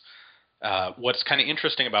lawsuits. What's kind of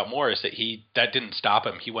interesting about Moore is that that didn't stop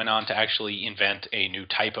him. He went on to actually invent a new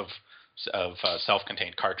type of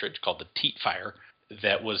self-contained cartridge called the teat fire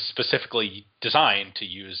that was specifically designed to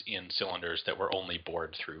use in cylinders that were only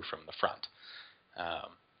bored through from the front.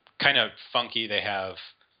 Kind of funky.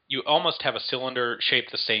 You almost have a cylinder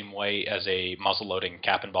shaped the same way as a muzzle-loading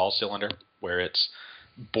cap and ball cylinder, where it's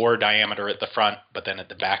bore diameter at the front, but then at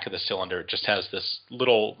the back of the cylinder it just has this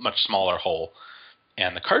little, much smaller hole.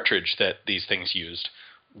 And the cartridge that these things used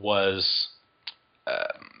was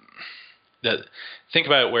think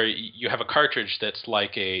about it, where you have a cartridge that's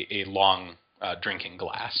like a long drinking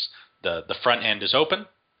glass. The front end is open,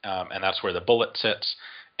 and that's where the bullet sits.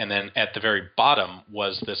 And then at the very bottom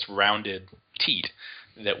was this rounded teat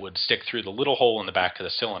that would stick through the little hole in the back of the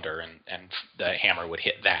cylinder, and the hammer would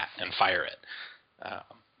hit that and fire it.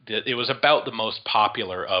 It was about the most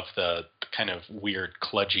popular of the kind of weird,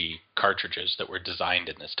 kludgy cartridges that were designed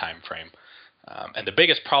in this time frame. And the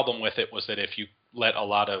biggest problem with it was that if you let a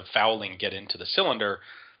lot of fouling get into the cylinder,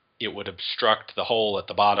 it would obstruct the hole at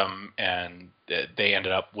the bottom, and they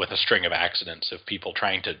ended up with a string of accidents of people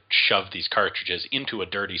trying to shove these cartridges into a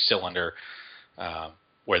dirty cylinder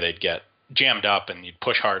where they'd get jammed up and you'd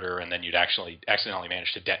push harder, and then you'd actually accidentally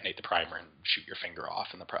manage to detonate the primer and shoot your finger off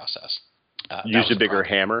in the process. Use a bigger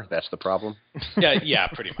hammer. That's the problem. Yeah,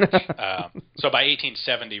 pretty much. So by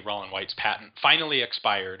 1870, Rollin White's patent finally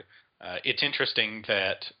expired. It's interesting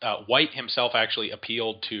that White himself actually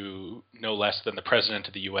appealed to no less than the President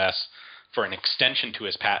of the U.S. for an extension to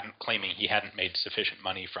his patent, claiming he hadn't made sufficient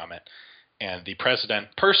money from it. And the President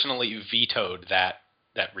personally vetoed that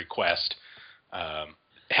request,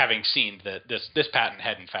 having seen that this patent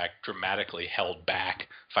had, in fact, dramatically held back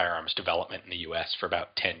firearms development in the U.S. for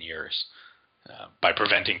about 10 years. by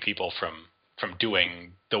preventing people from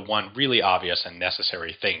doing the one really obvious and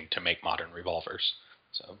necessary thing to make modern revolvers.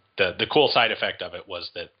 So the cool side effect of it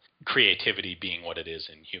was that creativity being what it is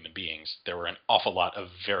in human beings, there were an awful lot of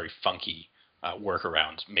very funky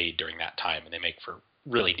workarounds made during that time, and they make for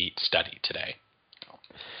really neat study today. So.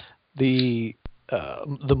 The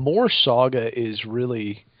Moore saga is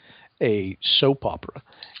really a soap opera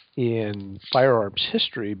in firearms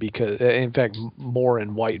history because, in fact, Moore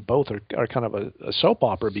and White both are kind of a soap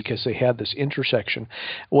opera because they had this intersection.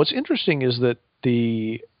 What's interesting is that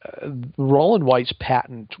the Roland White's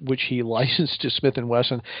patent, which he licensed to Smith &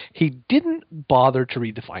 Wesson, he didn't bother to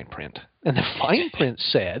read the fine print. And the fine print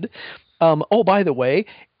said, oh, by the way,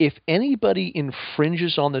 if anybody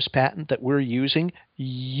infringes on this patent that we're using,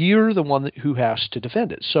 you're the one who has to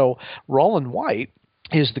defend it. So Roland White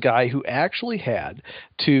is the guy who actually had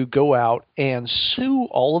to go out and sue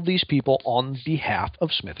all of these people on behalf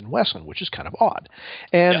of Smith & Wesson, which is kind of odd.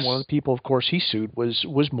 And yes. One of the people, of course, he sued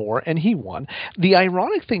was Moore, and he won. The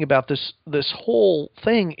ironic thing about this whole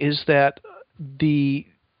thing is that the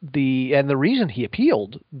reason he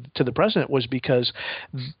appealed to the president was because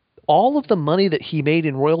all of the money that he made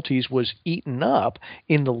in royalties was eaten up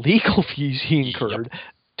in the legal fees he incurred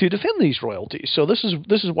to defend these royalties. So this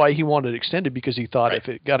is why he wanted it extended, because he thought if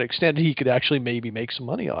it got extended, he could actually maybe make some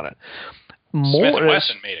money on it. Smith &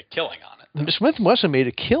 Wesson made a killing on it. Smith & Wesson made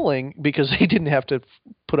a killing because they didn't have to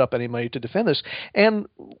put up any money to defend this. And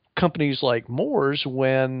companies like Moore's,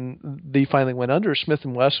 when they finally went under, Smith &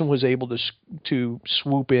 Wesson was able to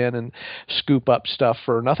swoop in and scoop up stuff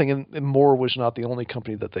for nothing. And Moore was not the only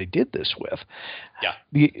company that they did this with. Yeah.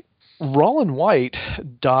 Roland White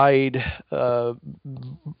died, I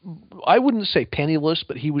wouldn't say penniless,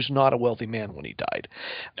 but he was not a wealthy man when he died.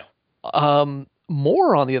 No.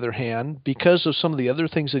 Moore, on the other hand, because of some of the other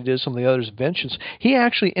things he did, some of the other inventions, he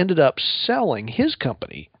actually ended up selling his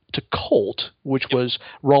company to Colt, which was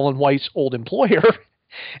Roland White's old employer.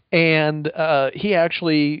 And he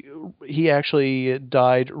actually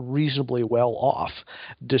died reasonably well off,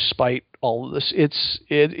 despite all of this.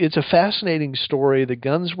 It's a fascinating story. The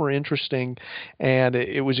guns were interesting, and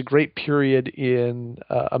it was a great period in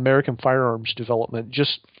American firearms development,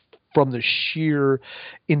 just from the sheer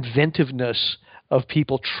inventiveness of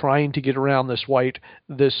people trying to get around this white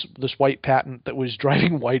patent that was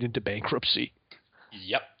driving White into bankruptcy.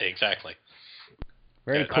 Yep, exactly.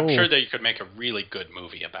 Very cool. I'm sure that you could make a really good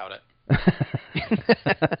movie about it.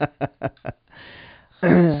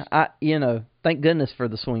 Thank goodness for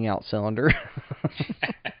the swing out cylinder.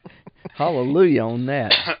 Hallelujah on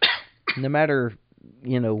that. No matter,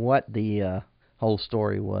 what the whole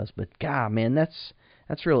story was, but God, man, that's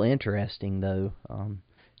real interesting though.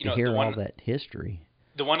 To hear all that history.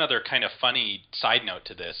 The one other kind of funny side note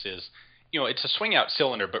to this is, it's a swing-out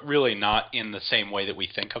cylinder, but really not in the same way that we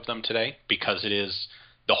think of them today, because it is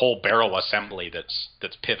the whole barrel assembly that's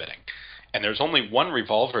pivoting. And there's only one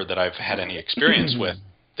revolver that I've had any experience with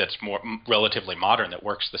that's more relatively modern that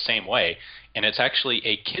works the same way, and it's actually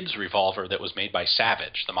a kid's revolver that was made by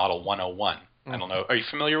Savage, the Model 101. I don't know. Are you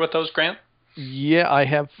familiar with those, Grant? Yeah, I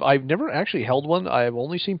have. I've never actually held one. I've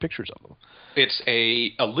only seen pictures of them. It's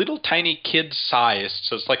a little tiny kid size,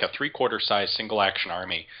 so it's like a 3/4 size single action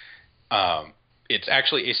Army. It's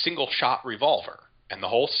actually a single shot revolver, and the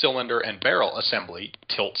whole cylinder and barrel assembly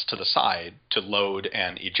tilts to the side to load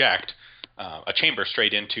and eject a chamber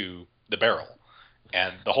straight into the barrel.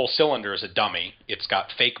 And the whole cylinder is a dummy. It's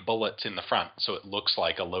got fake bullets in the front, so it looks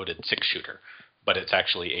like a loaded 6-shooter, but it's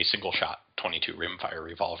actually a single shot 22 rimfire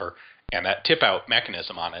revolver. And that tip out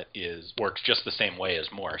mechanism on it works just the same way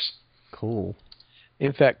as Moore's. Cool.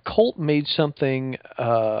 In fact, Colt made something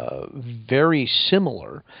very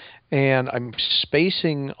similar, and I'm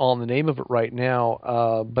spacing on the name of it right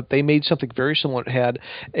now, but they made something very similar. It had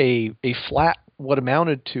a flat, what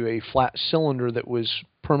amounted to a flat cylinder that was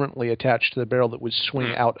permanently attached to the barrel that would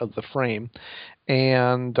swing out of the frame.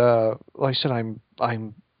 And like I said, I'm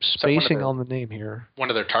spacing on the name here. One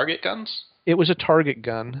of their target guns? It was a target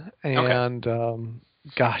gun, and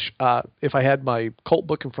gosh, if I had my Colt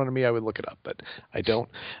book in front of me, I would look it up, but I don't.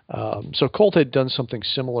 So Colt had done something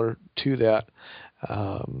similar to that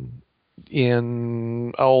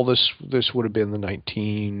this would have been the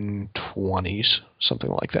 1920s, something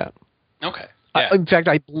like that. Okay. Yeah. In fact,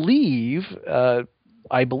 I believe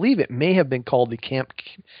it may have been called the Camp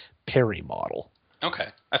Perry model. Okay.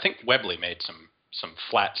 I think Webley made some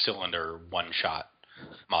flat cylinder one-shot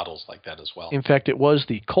models like that as well. In fact, it was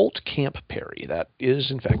the Colt Camp Perry. That is,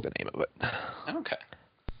 in fact, the name of it. Okay.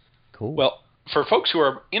 Cool. Well, for folks who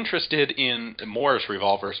are interested in Moore's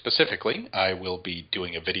revolver specifically, I will be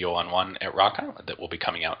doing a video on one at Rock Island that will be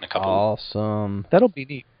coming out in a couple. Awesome. That'll be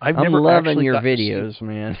neat. I'm loving your videos,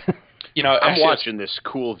 man. You know, I'm watching this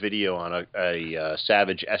cool video on a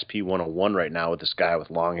Savage SP-101 right now with this guy with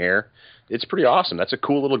long hair. It's pretty awesome. That's a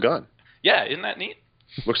cool little gun. Yeah, isn't that neat?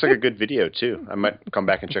 Looks like a good video too. I might come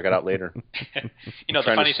back and check it out later. You know,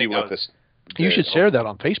 the funny thing you should share that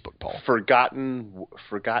on Facebook, Paul. Forgotten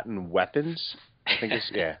Weapons, I think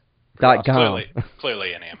it's, yeah.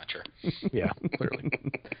 Clearly an amateur. Yeah, clearly.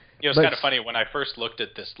 You know, it's kind of funny when I first looked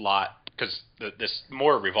at this lot, because this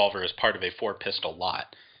Moore revolver is part of a 4-pistol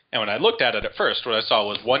lot. And when I looked at it at first, what I saw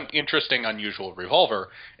was one interesting, unusual revolver,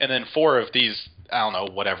 and then 4 of these, I don't know,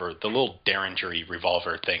 whatever, the little Derringer-y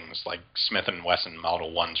revolver things, like Smith & Wesson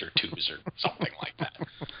Model 1s or 2s or something like that.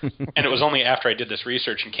 And it was only after I did this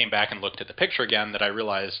research and came back and looked at the picture again that I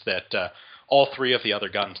realized that all 3 of the other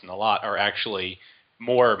guns in the lot are actually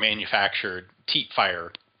Moore manufactured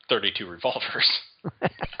Teat-Fire 32 revolvers.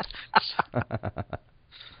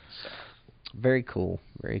 Very cool.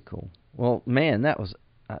 Very cool. Well, man, that was...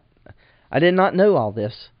 I did not know all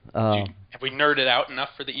this. Have we nerded out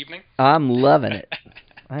enough for the evening? I'm loving it.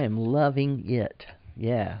 I am loving it.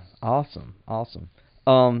 Yeah, awesome.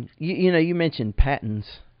 You mentioned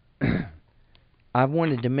patents. I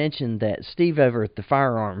wanted to mention that Steve over at the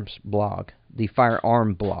Firearm blog,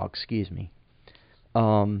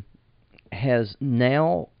 has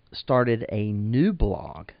now started a new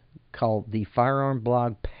blog called the Firearm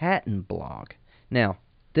Blog Patent Blog. Now,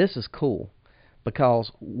 this is cool,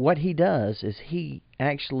 because what he does is he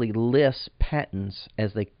actually lists patents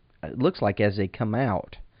as they come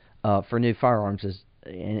out for new firearms,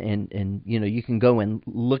 and you can go and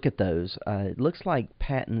look at those. It looks like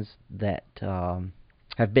patents that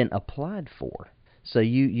have been applied for. So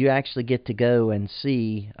you actually get to go and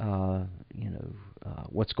see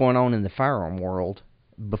what's going on in the firearm world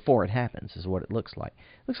before it happens, is what it looks like.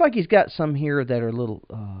 Looks like he's got some here that are a little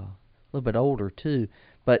bit older too.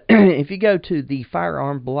 But if you go to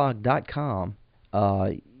thefirearmblog.com,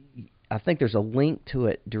 I think there's a link to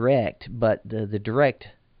it direct, but the direct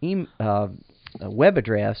web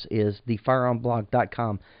address is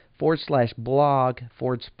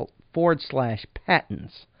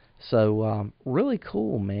thefirearmblog.com/blog/patents. So really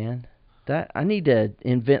cool, man. That I need to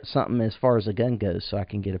invent something as far as a gun goes, so I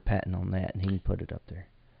can get a patent on that, and he can put it up there.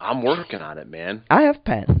 I'm working on it, man. I have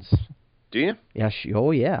patents. Do you? Yeah.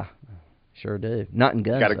 Oh, yeah. Sure do. Not in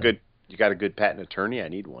guns. You got a good patent attorney? I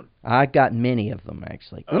need one. I got many of them,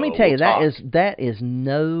 actually. Let me tell you, that is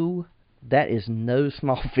no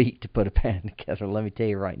small feat to put a patent together. Let me tell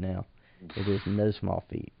you right now, it is no small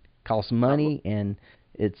feat. It costs money, and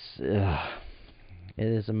it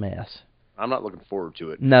is a mess. I'm not looking forward to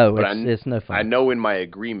it. No, it's no fun. I know in my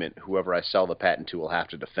agreement, whoever I sell the patent to will have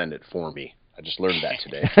to defend it for me. I just learned that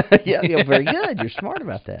today. Yeah, very good. You're smart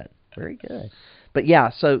about that. Very good. But yeah,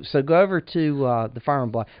 so go over to the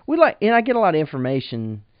Firearm Blog. And I get a lot of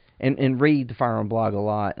information and read the Firearm Blog a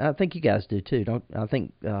lot. I think you guys do too. I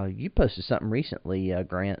think you posted something recently,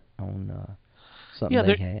 Grant, on something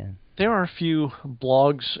they had. There are a few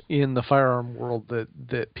blogs in the firearm world that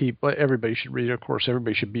everybody should read. Of course,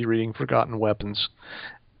 everybody should be reading Forgotten Weapons,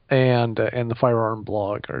 and the Firearm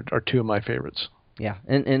Blog are 2 of my favorites. Yeah,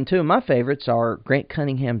 and 2 of my favorites are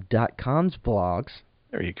GrantCunningham.com's blogs.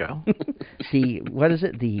 There you go. The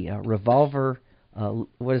Revolver.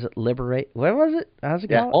 What is it? Liberate. What was it? How's it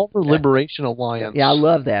called? Revolver Liberation Alliance. Yeah, I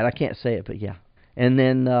love that. I can't say it, but yeah. And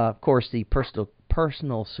then of course the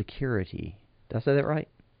personal security. Did I say that right?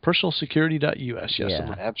 Personalsecurity.us. Yes,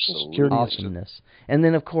 yeah, absolutely. Awesomeness. And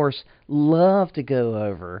then of course love to go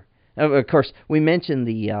over. Of course, we mentioned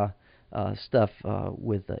the stuff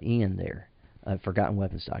with Ian there,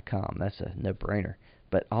 ForgottenWeapons.com. That's a no-brainer.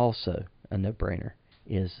 But also a no-brainer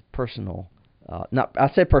is personal. I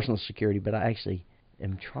said personal security, but I actually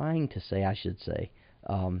am trying to say, I should say,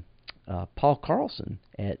 Paul Carlson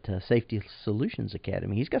at Safety Solutions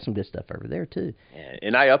Academy. He's got some good stuff over there too. Yeah,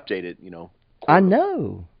 and I update it, I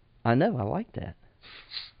know. I like that.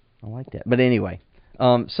 But anyway,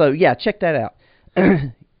 so yeah, check that out.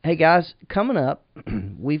 Hey guys, coming up,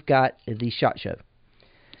 we've got the SHOT Show.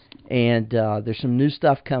 And there's some new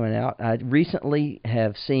stuff coming out. I recently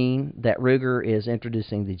have seen that Ruger is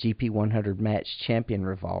introducing the GP100 Match Champion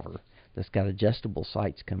revolver that's got adjustable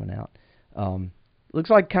sights coming out.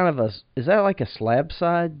 Looks like is that like a slab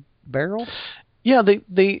side barrel? Yeah,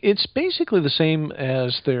 it's basically the same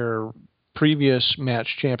as their previous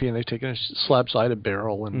match champion. They've taken a slab-sided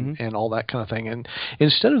barrel and all that kind of thing. And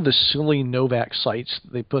instead of the silly Novak sights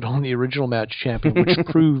they put on the original match champion, which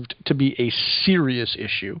proved to be a serious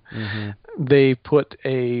issue, they put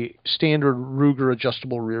a standard Ruger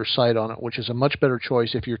adjustable rear sight on it, which is a much better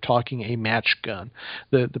choice if you're talking a match gun.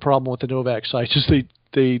 The problem with the Novak sights is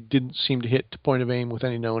they didn't seem to hit to point of aim with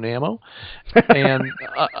any known ammo. And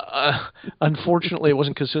unfortunately, it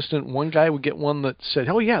wasn't consistent. One guy would get one that said,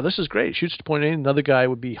 oh, yeah, this is great. It shoots to point of aim. Another guy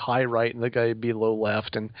would be high right, and the guy would be low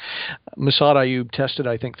left. And Masad Ayub tested,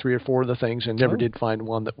 I think, 3 or 4 of the things and never did find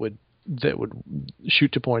one that would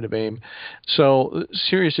shoot to point of aim. So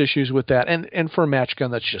serious issues with that, and for a match gun,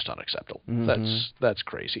 that's just unacceptable. That's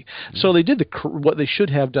crazy. So they did what they should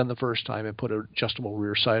have done the first time and put an adjustable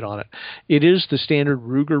rear sight on it. It is the standard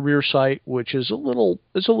Ruger rear sight, which is a little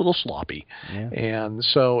sloppy. And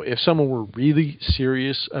so if someone were really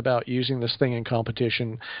serious about using this thing in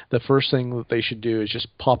competition, the first thing that they should do is just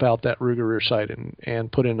pop out that Ruger rear sight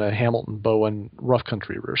and put in a Hamilton Bowen rough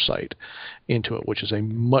country rear sight into it, which is a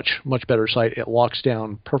much better sight. It locks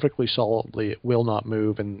down perfectly solidly. It will not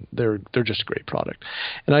move, and they're just a great product.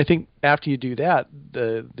 And I think after you do that,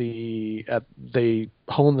 they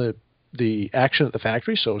hone the action at the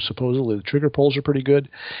factory. So supposedly the trigger pulls are pretty good.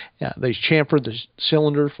 They chamfered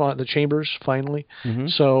the chambers finally.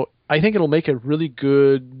 So I think it'll make a really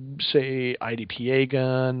good, say, IDPA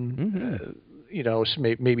gun.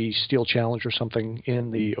 Maybe Steel Challenge or something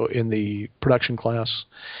in the production class.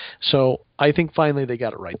 So I think finally they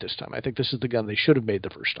got it right this time. I think this is the gun they should have made the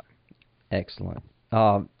first time. Excellent.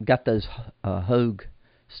 Got those Hogue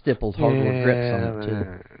stippled hardwood grips on it too.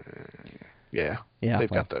 Yeah, they've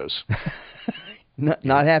got those.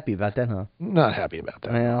 Not happy about that, huh? Not happy about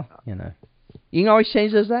that. Well, you can always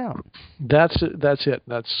change those out. That's it.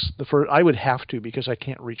 That's the first. I would have to, because I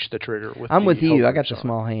can't reach the trigger with. I'm with you. I got the on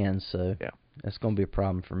small hands, so yeah, that's going to be a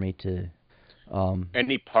problem for me too.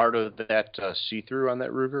 Any part of that see-through on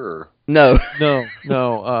that Ruger? Or? No,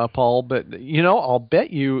 Paul. But I'll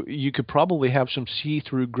bet you could probably have some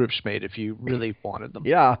see-through grips made if you really wanted them.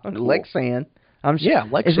 Yeah, cool. Lexan.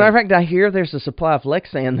 Lexan. As a matter of fact, I hear there's a supply of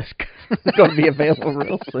Lexan that's going to be available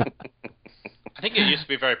real soon. I think it used to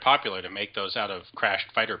be very popular to make those out of crashed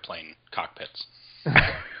fighter plane cockpits.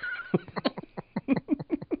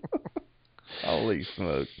 Holy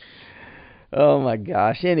smoke. Oh, my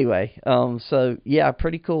gosh. Anyway, so, yeah,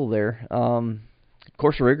 pretty cool there. Of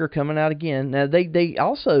course, Ruger coming out again. Now, they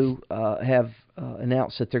also have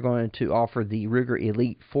announced that they're going to offer the Ruger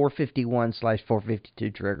Elite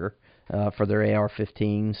 451/452 trigger for their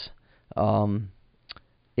AR-15s.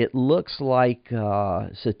 It looks like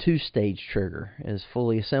it's a 2-stage trigger. It's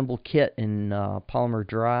fully assembled kit in polymer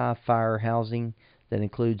dry fire housing that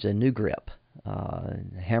includes a new grip,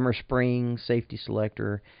 hammer spring, safety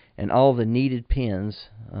selector, and all the needed pins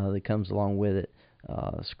that comes along with it.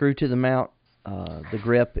 Screw to the mount, the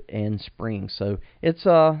grip, and spring. So it's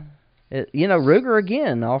Ruger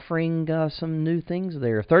again offering some new things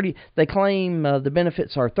there. They claim the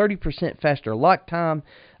benefits are 30% faster lock time,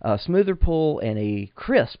 smoother pull, and a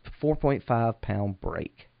crisp 4.5-pound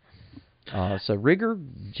brake. So Ruger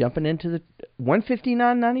jumping into the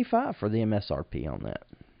 $159.95 for the MSRP on that.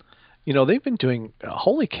 They've been doing,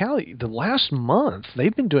 holy cow, the last month,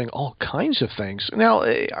 they've been doing all kinds of things. Now,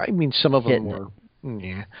 I mean, some of them were,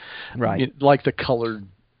 right, like the colored,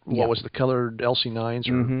 what was the colored LC9s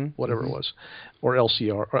or whatever it was, or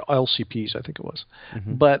LCR, or LCPs, I think it was.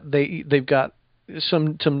 But they've got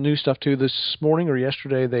some new stuff too. This morning or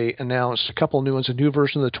yesterday, they announced a couple of new ones, a new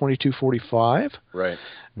version of the 2245, right,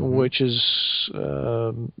 which is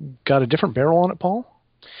got a different barrel on it, Paul.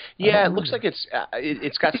 Yeah, it looks like it's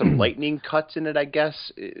got some lightning cuts in it, I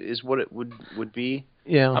guess, is what it would be.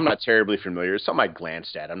 Yeah, I'm not terribly familiar. It's something I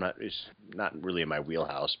glanced at. It's not really in my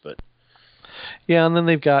wheelhouse, but yeah. And then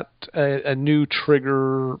they've got a new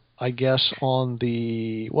trigger, I guess, on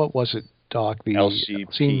the, what was it, Doc? The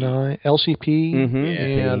LCP.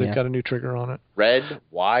 LCP. Yeah, they've got a new trigger on it. Red,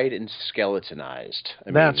 wide, and skeletonized.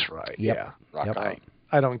 That's right. Yep. Yeah. Rock on.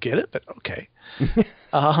 I don't get it, but okay.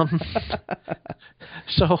 But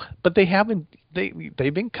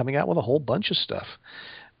they've been coming out with a whole bunch of stuff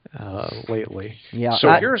lately. Yeah.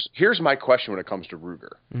 So here's my question when it comes to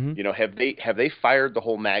Ruger. Have they fired the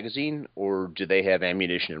whole magazine, or do they have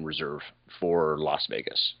ammunition in reserve for Las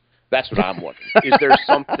Vegas? That's what I'm wondering. Is there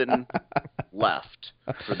something left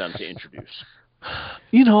for them to introduce?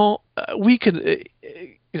 We could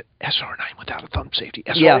SR9 without a thumb safety.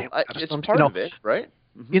 It's part of it, right?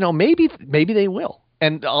 Maybe they will.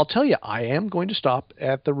 And I'll tell you, I am going to stop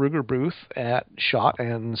at the Ruger booth at SHOT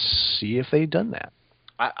and see if they've done that.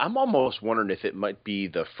 I'm almost wondering if it might be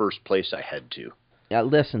the first place I head to.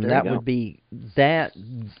 Listen, that would be that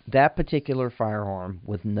particular firearm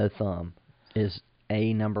with no thumb is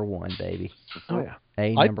a number one, baby. Oh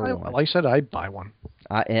yeah, number one. Like I said, I'd buy one.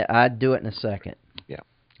 I'd do it in a second. Yeah,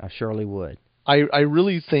 I surely would. I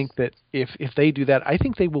really think that if they do that, I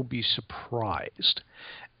think they will be surprised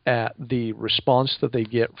at the response that they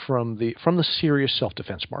get from the serious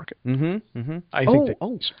self-defense market. I think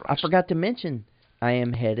I forgot to mention, I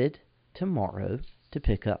am headed tomorrow to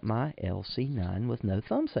pick up my LC9 with no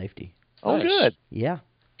thumb safety. Oh, nice. Good. Yeah,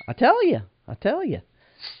 I tell you, I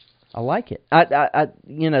like it.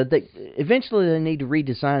 Eventually they need to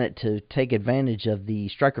redesign it to take advantage of the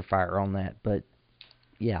striker fire on that, but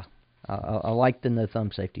yeah, I like the no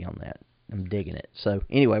thumb safety on that. I'm digging it. So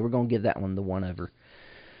anyway, we're going to give that one the one over.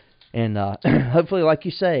 And hopefully, like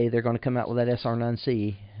you say, they're going to come out with that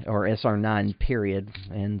SR9C, or SR9 period,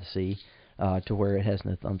 and C, to where it has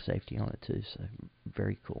no thumb safety on it, too. So,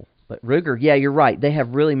 very cool. But Ruger, yeah, you're right. They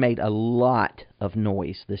have really made a lot of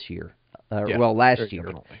noise this year. Last year.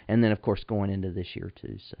 Definitely. And then, of course, going into this year,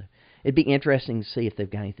 too. So, it'd be interesting to see if they've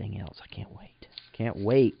got anything else. I can't wait. Can't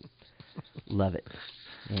wait. Love it.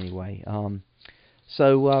 Anyway,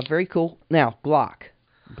 so very cool. Now, Glock.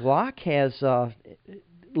 Glock has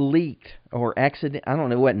leaked or accident. I don't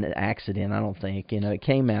know. It wasn't an accident. I don't think. It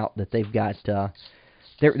came out that they've got.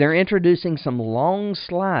 They're introducing some long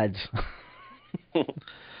slides.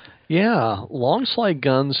 Yeah, long slide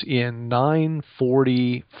guns in 9,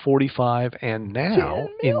 40, 45, and now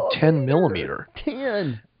in 10 millimeter.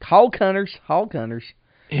 10 hog hunters.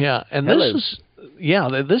 Yeah, and this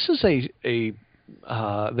is a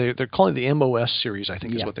they're calling it the MOS series, I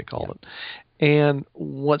think is what they call it. And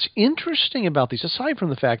what's interesting about these, aside from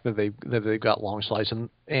the fact that they've got long slides,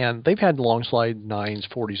 and they've had long slide 9s,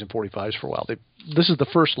 40s, and 45s for a while. This is the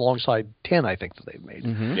first long slide 10, I think, that they've made.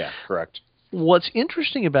 Mm-hmm. Yeah, correct. What's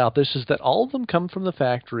interesting about this is that all of them come from the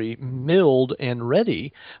factory, milled and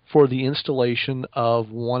ready for the installation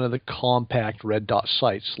of one of the compact red dot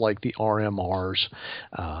sights like the RMRs,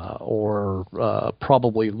 or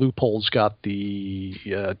probably Leupold's got the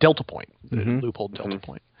Delta Point, the Leupold Delta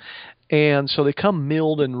Point. And so they come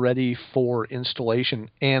milled and ready for installation.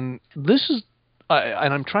 And this is,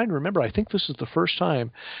 and I'm trying to remember, I think this is the first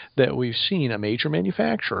time that we've seen a major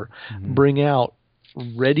manufacturer bring out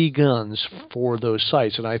ready guns for those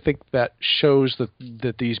sights, and I think that shows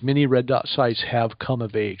that these mini red dot sights have come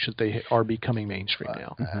of age, that they are becoming mainstream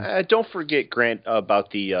now. Don't forget, Grant,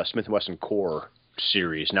 about the Smith & Wesson Core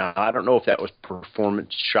series. Now, I don't know if that was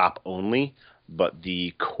performance shop only, but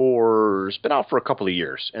the Core's been out for a couple of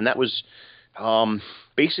years, and that was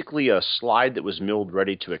basically a slide that was milled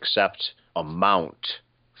ready to accept a mount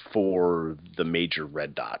for the major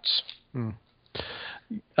red dots.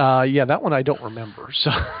 That one I don't remember.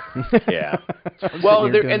 So yeah.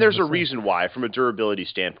 Well, there's a reason why. From a durability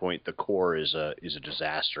standpoint, the Core is a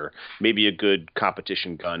disaster. Maybe a good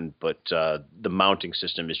competition gun, but the mounting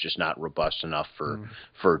system is just not robust enough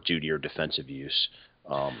for duty or defensive use.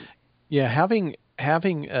 Having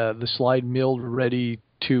the slide milled ready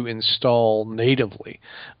to install natively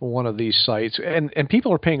one of these sights, and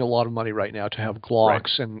people are paying a lot of money right now to have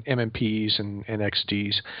Glocks and MMPs and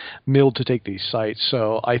XDs milled to take these sights.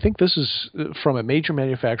 So I think this is, from a major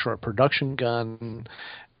manufacturer, a production gun.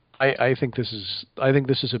 I think this is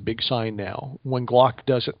a big sign now. When Glock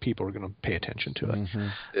does it, people are going to pay attention to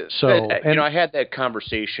it. So I had that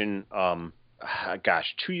conversation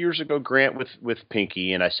 2 years ago, Grant, with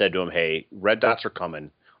Pinky, and I said to him, hey, red dots are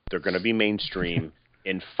coming. They're going to be mainstream.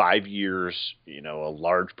 In 5 years, a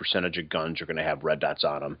large percentage of guns are going to have red dots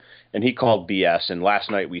on them. And he called BS. And last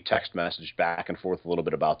night we text messaged back and forth a little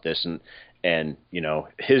bit about this. And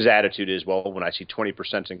his attitude is, well, when I see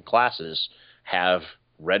 20% in classes have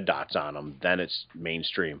red dots on them, then it's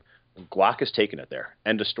mainstream. Glock has taken it there.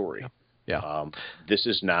 End of story. Yeah. This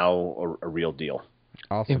is now a real deal.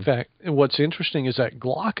 Awesome. In fact, what's interesting is that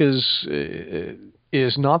Glock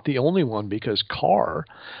is not the only one, because Carr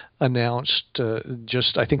announced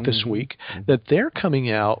just, I think, this week that they're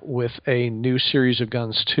coming out with a new series of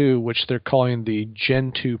guns too, which they're calling the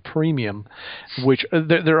Gen 2 Premium, which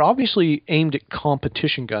they're obviously aimed at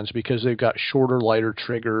competition guns because they've got shorter, lighter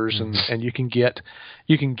triggers, and you can get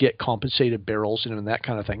compensated barrels and that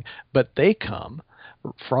kind of thing. But they come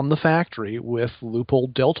from the factory with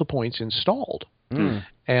Leupold Delta Points installed.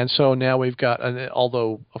 And so now we've got,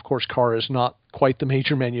 although of course Carr is not quite the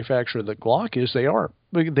major manufacturer that Glock is, they are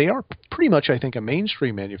pretty much, I think, a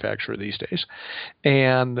mainstream manufacturer these days,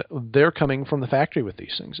 and they're coming from the factory with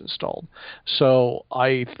these things installed. So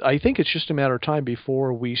I think it's just a matter of time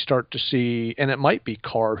before we start to see, and it might be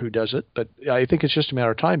Carr who does it, but I think it's just a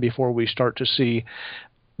matter of time before we start to see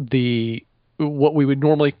what we would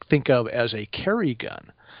normally think of as a carry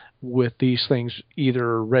gun with these things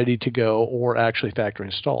either ready to go or actually factory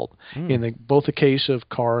installed. In both the case of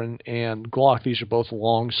Carr and Glock, these are both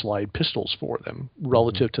long slide pistols for them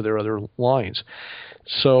relative to their other lines.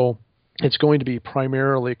 So it's going to be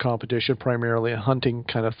primarily a competition, primarily a hunting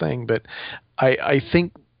kind of thing. But I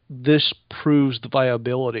think this proves the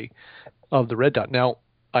viability of the red dot. Now,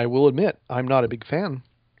 I will admit, I'm not a big fan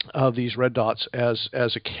of these red dots as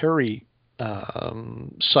a carry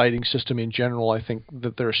sighting system in general. I think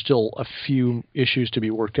that there are still a few issues to be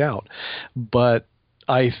worked out, but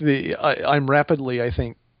I'm rapidly, I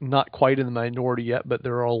think, not quite in the minority yet, but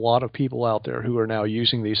there are a lot of people out there who are now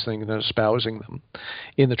using these things and espousing them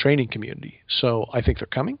in the training community. So I think they're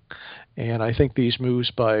coming, and I think these moves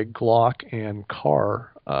by Glock and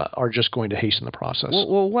Carr are just going to hasten the process.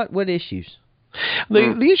 Well, what issues?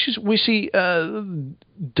 The issues we see,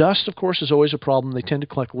 dust, of course, is always a problem. They tend to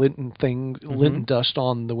collect lint and dust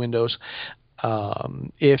on the windows.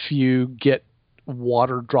 If you get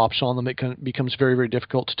water drops on them, it becomes very, very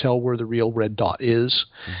difficult to tell where the real red dot is.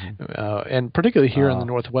 And particularly here in the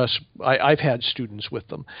Northwest, I've had students with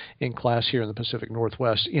them in class here in the Pacific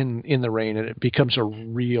Northwest in the rain, and it becomes a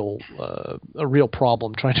real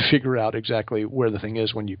problem trying to figure out exactly where the thing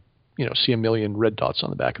is when you see a million red dots on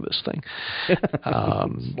the back of this thing.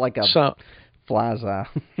 It's like a fly's eye.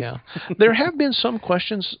 Yeah. There have been some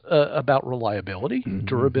questions about reliability,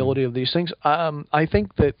 durability of these things. I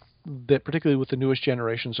think that particularly with the newest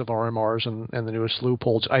generations of RMRs and the newest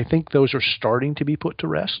Leopolds, I think those are starting to be put to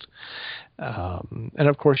rest. And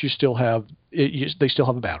of course, they still have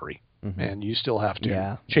a battery, and you still have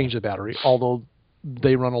to change the battery, although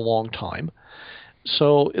they run a long time.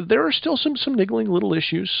 So there are still some niggling little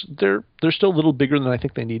issues. They're still a little bigger than I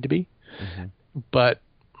think they need to be, but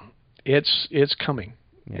it's coming.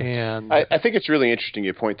 And I think it's really interesting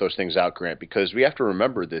you point those things out, Grant, because we have to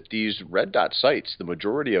remember that these red dot sights, the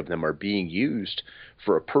majority of them are being used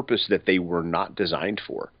for a purpose that they were not designed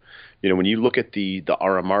for. When you look at the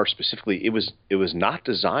RMR specifically, it was not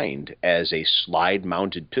designed as a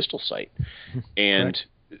slide-mounted pistol sight, and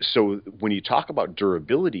so when you talk about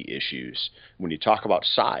durability issues, when you talk about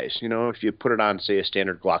size, if you put it on, say, a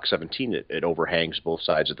standard Glock 17, it overhangs both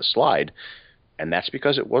sides of the slide, and that's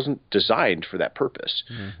because it wasn't designed for that purpose.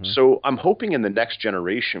 So I'm hoping in the next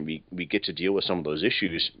generation we get to deal with some of those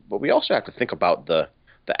issues, but we also have to think about the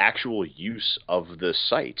actual use of the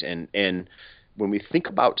sight. And when we think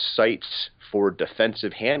about sights for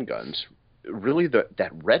defensive handguns, really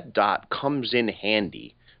that red dot comes in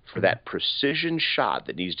handy for that precision shot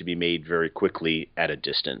that needs to be made very quickly at a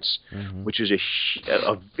distance, which is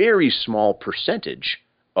a very small percentage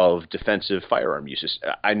of defensive firearm uses.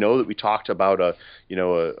 I know that we talked about a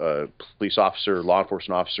police officer, law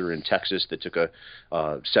enforcement officer in Texas that took a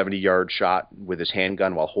 70-yard shot with his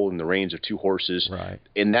handgun while holding the reins of two horses. Right.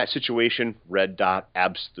 In that situation, red dot,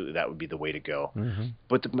 absolutely, that would be the way to go.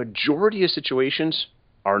 But the majority of situations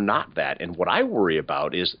are not that. And what I worry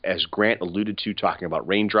about is, as Grant alluded to, talking about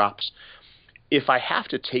raindrops, if I have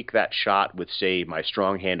to take that shot with, say, my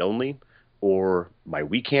strong hand only or my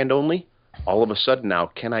weak hand only, all of a sudden now,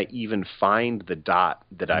 can I even find the dot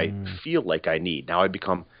that I feel like I need? Now I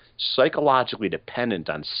become psychologically dependent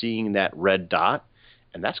on seeing that red dot,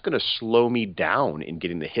 and that's going to slow me down in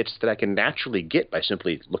getting the hits that I can naturally get by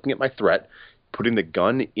simply looking at my threat, putting the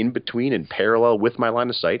gun in between and parallel with my line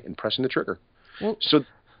of sight, and pressing the trigger. So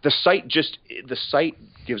the sight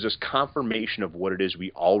gives us confirmation of what it is we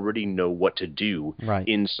already know what to do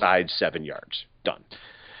inside 7 yards. Done.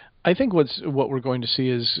 I think what we're going to see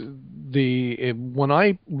is when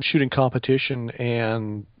I shoot in competition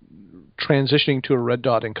and transitioning to a red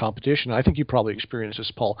dot in competition, I think you probably experienced this,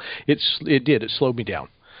 Paul. It slowed me down.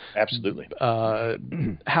 Absolutely.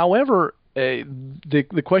 However,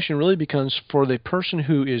 the question really becomes, for the person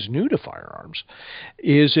who is new to firearms,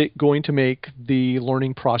 is it going to make the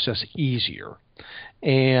learning process easier?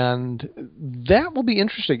 And that will be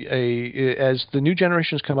interesting as the new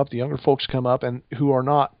generations come up, the younger folks come up, and who are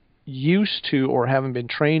not used to or haven't been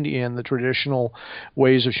trained in the traditional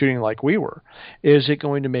ways of shooting like we were. Is it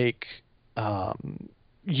going to make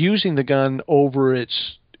using the gun over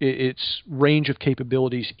its range of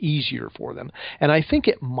capabilities easier for them? And I think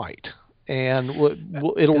it might, and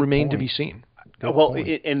it'll remain to be seen. Good well,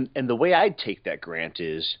 point. and the way I'd take that, Grant,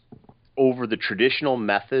 is over the traditional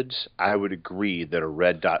methods, I would agree that a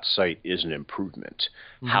red dot sight is an improvement.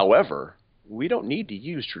 However, we don't need to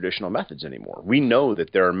use traditional methods anymore. We know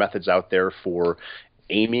that there are methods out there for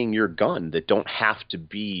aiming your gun that don't have to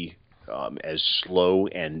be as slow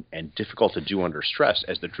and difficult to do under stress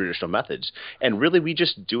as the traditional methods. And really, we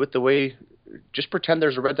just do it the way, just pretend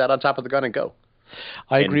there's a red dot on top of the gun and go.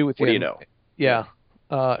 I agree with you. What do you know? Yeah.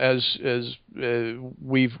 As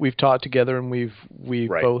we've taught together and we've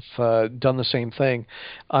Right. both done the same thing.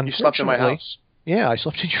 You slept in my house. Yeah, I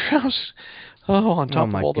slept in your house. Oh, on top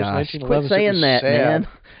my of all those gosh. 1911s. Quit saying that, sad. man.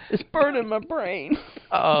 It's burning my brain.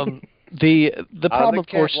 The problem, of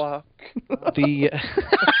course, catwalk.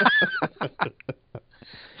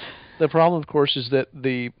 the problem, of course, is that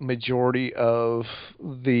the majority of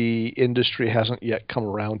the industry hasn't yet come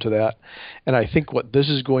around to that, and I think what this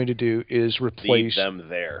is going to do is replace Leave them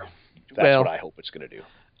there. That's what I hope it's going to do.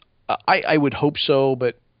 I would hope so,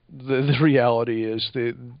 but the reality is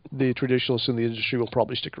the traditionalists in the industry will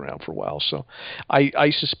probably stick around for a while. So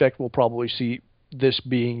I suspect we'll probably see this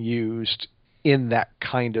being used in that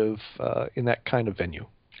kind of venue.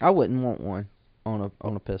 I wouldn't want one on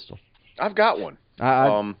a pistol. I've got one.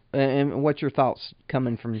 And what's your thoughts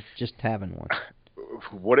coming from just having one?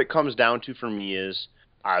 What it comes down to for me is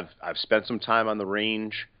I've spent some time on the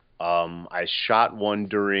range. I shot one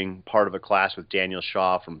during part of a class with Daniel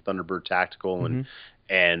Shaw from Thunderbird Tactical,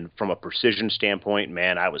 and from a precision standpoint,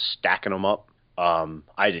 man, I was stacking them up.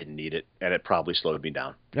 I didn't need it, and it probably slowed me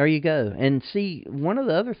down. There you go. And see, one of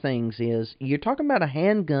the other things is you're talking about a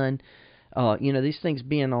handgun. These things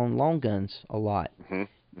being on long guns a lot.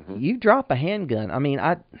 You drop a handgun. I mean,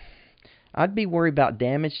 I'd be worried about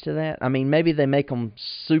damage to that. I mean, maybe they make them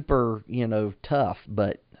super, tough,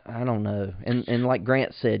 but I don't know. And like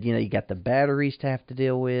Grant said, you got the batteries to have to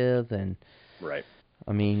deal with, and Right.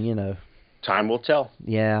 I mean, Time will tell.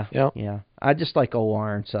 Yeah. Yep. Yeah. I just like old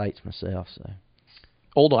iron sights myself. So.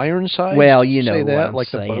 Old iron sights? Well, Say what that I'm like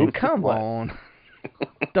saying. the boat? Come What? on.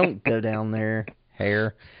 Don't go down there,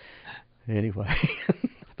 hair. Anyway,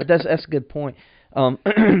 but that's a good point. I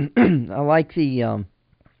like the.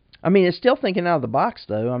 I mean, it's still thinking out of the box,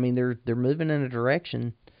 though. I mean, they're moving in a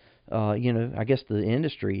direction. I guguess the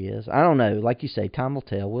industry is. I don't know. Like you say, time will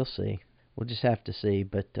tell. We'll see. We'll just have to see.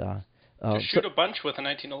 But Just shoot a bunch with a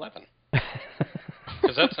 1911.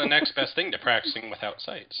 Because that's the next best thing to practicing without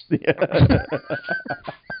sights.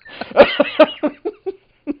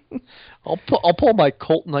 I'll pull my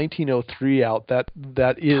Colt 1903 out. That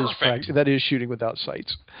is Perfect. that is shooting without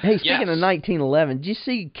sights. Hey, speaking of 1911, did you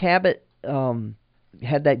see Cabot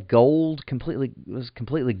had that gold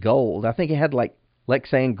completely gold? I think it had like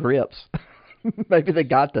Lexan grips. Maybe they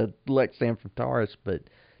got the Lexan from Taurus, but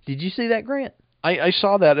did you see that, Grant? I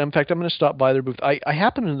saw that. In fact, I'm going to stop by their booth. I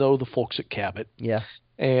happen to know the folks at Cabot. Yeah.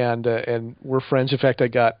 And we're friends. In fact, I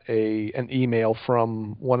got an email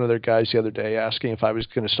from one of their guys the other day asking if I was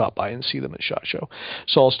going to stop by and see them at SHOT Show.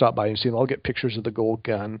 So I'll stop by and see them. I'll get pictures of the gold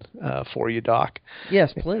gun for you, Doc.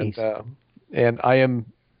 Yes, please. And I am,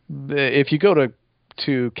 if you go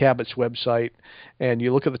to Cabot's website and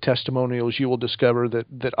you look at the testimonials, you will discover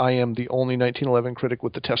that I am the only 1911 critic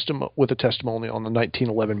with a testimonial on the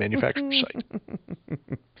 1911 manufacturer site.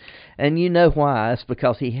 And you know why? It's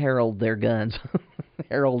because he heralded their guns.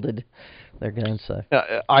 Heralded their guns. So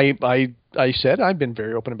I said I've been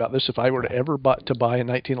very open about this. If I were to ever buy a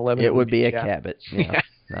 1911, it would be a Cabot. Yeah,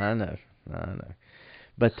 I know.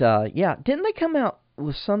 But didn't they come out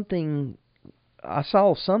with something? I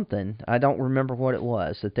saw something. I don't remember what it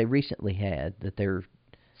was that they recently had. That they're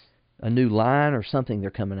a new line or something they're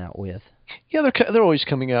coming out with. Yeah, they're always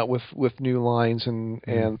coming out with new lines and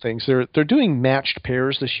things. They're doing matched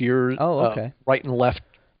pairs this year. Oh, okay. Right and left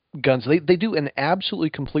guns. They do an absolutely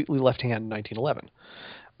completely left-hand 1911.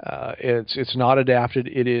 It's not adapted.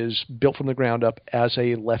 It is built from the ground up as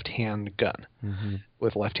a left-hand gun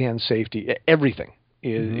with left-hand safety. Everything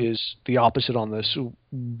is the opposite on this.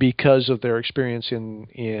 Because of their experience in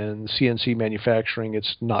CNC manufacturing,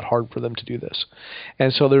 it's not hard for them to do this.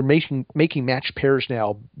 And so they're making matched pairs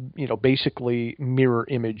now, basically mirror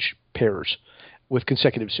image pairs with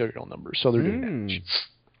consecutive serial numbers. So they're doing that.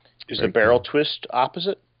 Is the barrel twist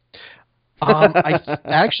opposite?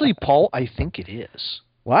 Actually, Paul, I think it is.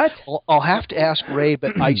 What? I'll have to ask Ray,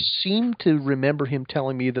 but I seem to remember him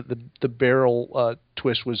telling me that the barrel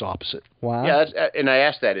twist was opposite. Wow. Yeah, and I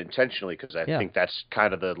asked that intentionally because I think that's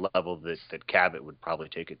kind of the level that Cabot would probably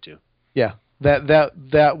take it to. Yeah,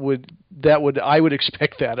 that would I would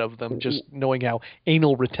expect that of them, just knowing how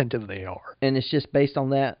anal retentive they are. And it's just based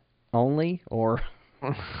on that only, or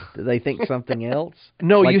Do they think something else?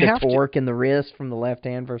 No, like you the have torque in the wrist from the left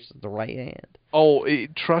hand versus the right hand. Oh,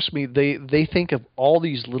 trust me, they think of all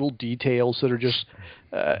these little details that are just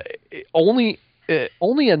only a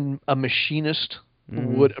machinist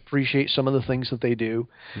would appreciate some of the things that they do.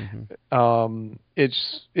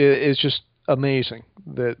 It's just amazing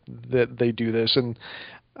that they do this, and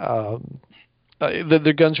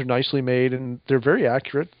their guns are nicely made and they're very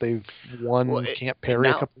accurate. They've won Camp Perry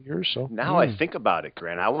a couple of years. So now I think about it,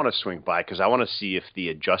 Grant, I want to swing by because I want to see if the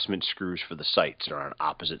adjustment screws for the sights are on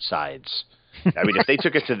opposite sides. I mean, if they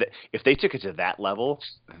took it to that level,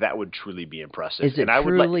 that would truly be impressive. Is it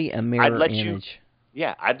truly a mirror image?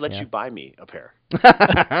 I'd let you buy me a pair.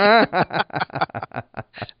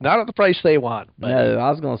 Not at the price they want. But. No,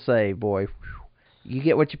 I was going to say, boy, you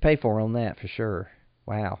get what you pay for on that for sure.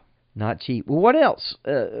 Wow, not cheap. Well, what else?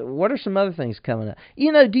 What are some other things coming up?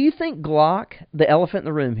 Do you think Glock, the elephant in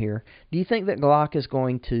the room here, do you think that Glock is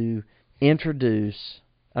going to introduce...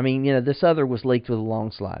 I mean, this other was leaked with the long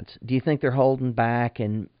slides. Do you think they're holding back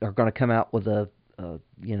and are going to come out with a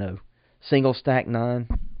single stack 9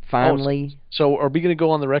 finally? So are we going to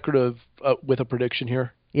go on the record of with a prediction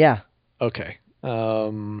here? Yeah. Okay. I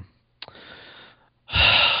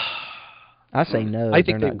say no. I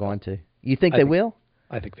think they're not going to. You think they will?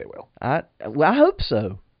 I think they will. I hope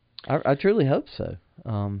so. I truly hope so.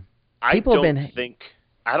 I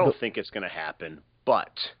don't think it's going to happen,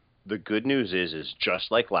 but. The good news is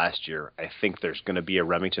just like last year, I think there's going to be a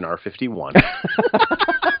Remington R51.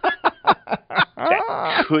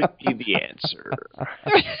 That could be the answer.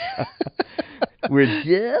 We're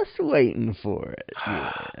just waiting for it.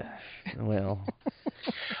 Yeah. Well,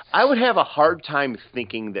 I would have a hard time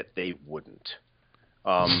thinking that they wouldn't.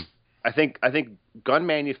 I think gun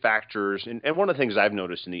manufacturers, and one of the things I've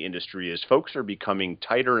noticed in the industry is folks are becoming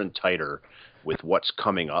tighter and tighter with what's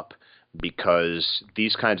coming up. Because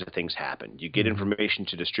these kinds of things happen. You get information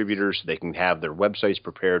to distributors, they can have their websites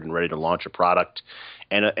prepared and ready to launch a product,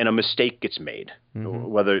 and a mistake gets made.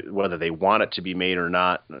 Whether they want it to be made or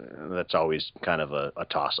not, that's always kind of a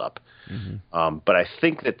toss-up. But I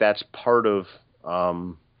think that's part of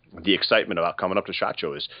the excitement about coming up to SHOT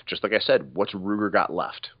Show is, just like I said, what's Ruger got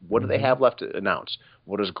left? What do they have left to announce?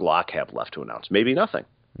 What does Glock have left to announce? Maybe nothing.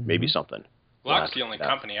 Maybe something. Glock's the only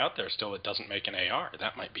company out there still that doesn't make an AR.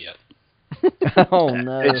 That might be it. Oh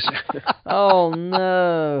no! Oh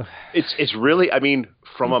no! It's really, I mean,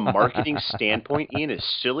 from a marketing standpoint, Ian, as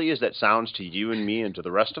silly as that sounds to you and me and to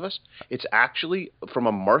the rest of us, it's actually, from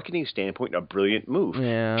a marketing standpoint, a brilliant move.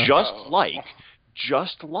 Yeah. Just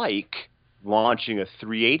like launching a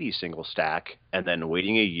 380 single stack and then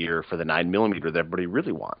waiting a year for the 9mm that everybody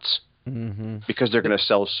really wants. Because they're going to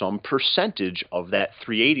sell some percentage of that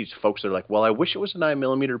 380 to folks that are like, well, I wish it was a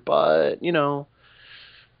 9mm, but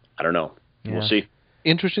I don't know. Yeah. We'll see.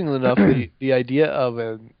 Interestingly enough, the idea of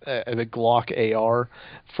a Glock AR,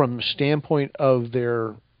 from the standpoint of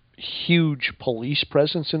their huge police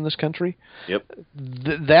presence in this country,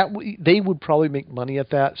 they would probably make money at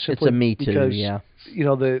that. Simply it's a me too. Because, yeah.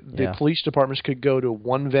 The police departments could go to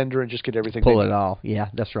one vendor and just get everything. Pull it all. Yeah,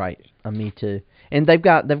 that's right. Me too. And they've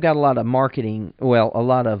got a lot of marketing. Well, a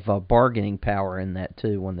lot of bargaining power in that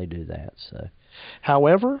too when they do that. So,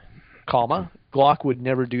 however, Glock would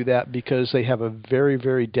never do that because they have a very,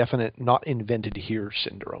 very definite "not invented here"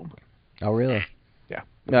 syndrome. Oh, really? Yeah.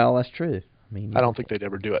 Well, that's true. I mean, I don't think they'd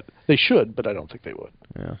ever do it. They should, but I don't think they would.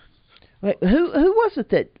 Yeah. Wait, who was it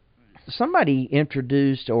that somebody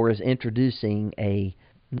introduced or is introducing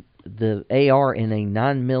the AR in a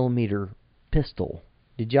 9mm pistol?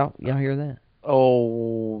 Did y'all hear that?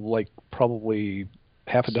 Oh, like probably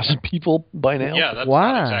half a dozen people by now. Yeah, that's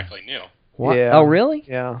why? Not exactly new. Why? Yeah. Oh, really?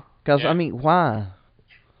 Yeah. Because, I mean, why?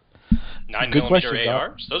 9mm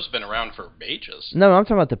ARs? Those have been around for ages. No, I'm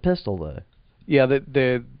talking about the pistol, though. Yeah,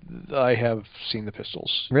 I have seen the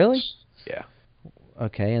pistols. Really? Yeah.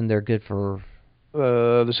 Okay, and they're good for...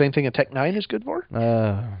 the same thing a Tech 9 is good for?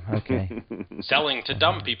 Okay. Selling to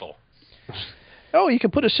dumb people. Oh, you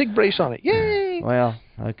can put a SIG brace on it. Yay! Well,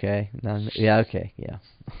 okay. Okay, yeah.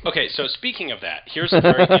 Okay, so speaking of that, here's a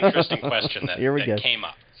very interesting question that came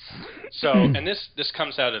up. So, and this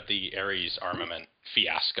comes out of the Ares armament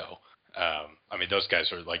fiasco. I mean, those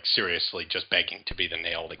guys are like seriously just begging to be the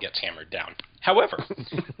nail that gets hammered down. However,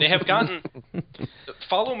 they have gotten...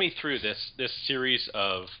 Follow me through this series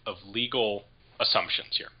of legal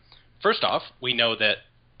assumptions here. First off, we know that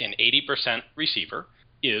an 80% receiver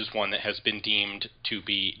is one that has been deemed to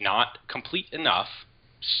be not complete enough,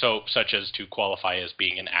 such as to qualify as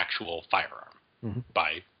being an actual firearm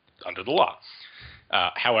under the law.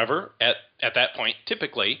 However, at that point,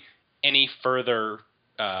 typically, any further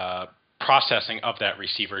processing of that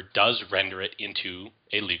receiver does render it into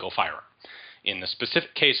a legal firearm. In the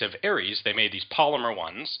specific case of Ares, they made these polymer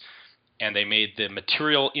ones, and they made the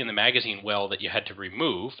material in the magazine well that you had to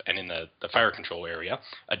remove, and in the fire control area,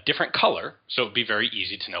 a different color, so it would be very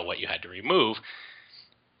easy to know what you had to remove.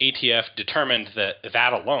 ATF determined that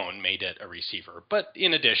that alone made it a receiver, but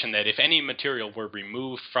in addition, that if any material were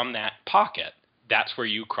removed from that pocket, that's where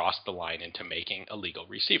you crossed the line into making a legal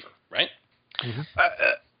receiver, right? Mm-hmm.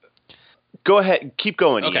 Go ahead. Keep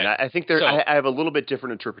going, Okay. Ian. I think I have a little bit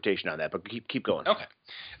different interpretation on that, but keep going. Okay.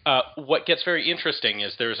 What gets very interesting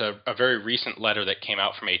is there's a very recent letter that came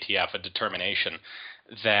out from ATF, a determination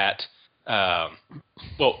that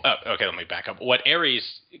okay, let me back up. What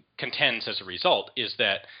Ares contends as a result is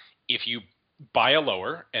that if you buy a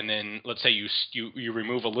lower and then let's say you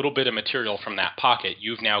remove a little bit of material from that pocket,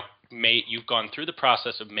 you've gone through the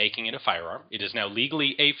process of making it a firearm. It is now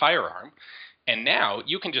legally a firearm, and now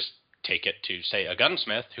you can just take it to, say, a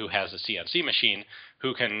gunsmith who has a CNC machine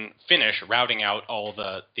who can finish routing out all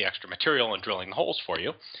the extra material and drilling the holes for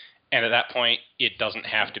you. And at that point, it doesn't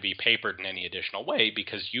have to be papered in any additional way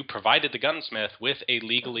because you provided the gunsmith with a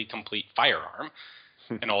legally complete firearm,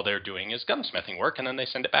 and all they're doing is gunsmithing work, and then they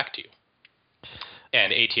send it back to you.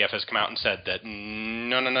 And ATF has come out and said that,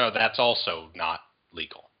 no, that's also not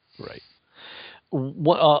legal. Right.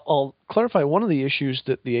 I'll clarify one of the issues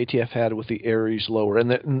that the ATF had with the Ares lower,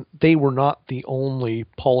 and they were not the only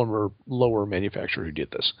polymer lower manufacturer who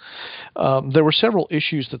did this. There were several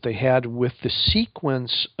issues that they had with the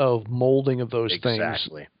sequence of molding of those things.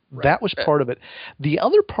 Exactly. Right. That was part of it. The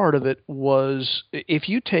other part of it was if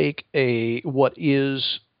you take what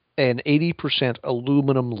is an 80%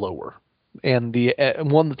 aluminum lower, and the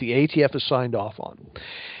one that the ATF has signed off on.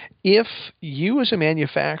 If you as a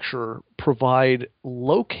manufacturer provide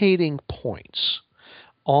locating points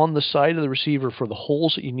on the side of the receiver for the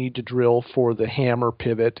holes that you need to drill for the hammer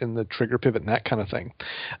pivot and the trigger pivot and that kind of thing,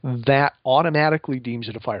 that automatically deems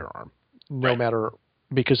it a firearm, no matter,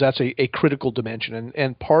 because that's a critical dimension.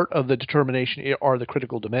 And part of the determination are the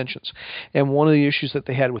critical dimensions. And one of the issues that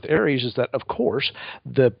they had with Ares is that, of course,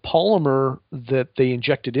 the polymer that they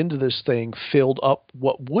injected into this thing filled up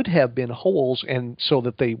what would have been holes, and so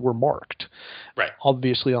that they were marked,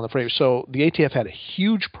 obviously, on the frame. So the ATF had a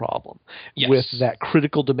huge problem with that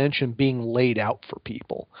critical dimension being laid out for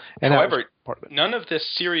people. And however, part of it. None of this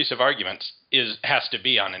series of arguments has to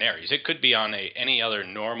be on an Ares. It could be on any other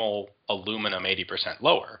normal aluminum 80%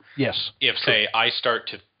 lower. Yes. If, say, I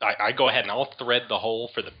go ahead and I'll thread the hole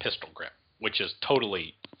for the pistol grip, which is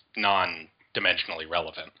totally non-dimensionally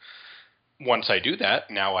relevant. Once I do that,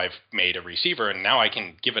 now I've made a receiver, and now I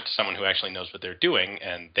can give it to someone who actually knows what they're doing,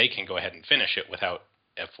 and they can go ahead and finish it without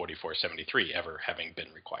F4473 ever having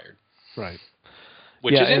been required. Right.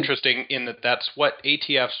 Which is interesting in that that's what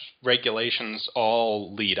ATF's regulations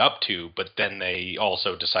all lead up to, but then they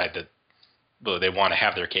also decide that they want to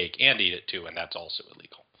have their cake and eat it too, and that's also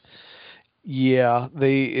illegal. Yeah,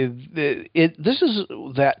 this is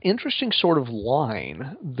that interesting sort of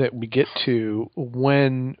line that we get to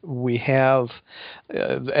when we have,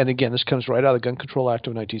 and again, this comes right out of the Gun Control Act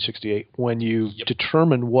of 1968, when you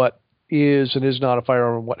determine what is and is not a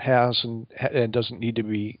firearm, and what has and doesn't need to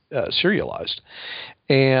be serialized.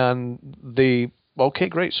 And okay,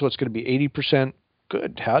 great, so it's going to be 80%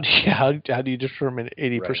 good. How do you determine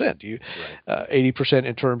 80%? Do you 80%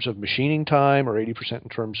 in terms of machining time, or 80% in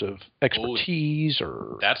terms of expertise,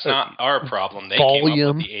 or that's not our problem. They volume. Came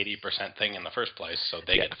up with the 80% thing in the first place, so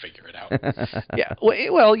they get to figure it out. Yeah.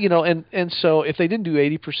 Well, and so if they didn't do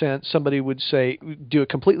 80%, somebody would say do a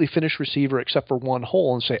completely finished receiver except for one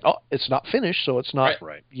hole, and say, oh, it's not finished, so it's not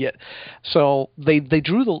yet. So they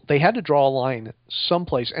had to draw a line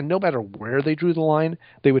someplace, and no matter where they drew the line,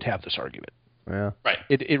 they would have this argument. Yeah. Right.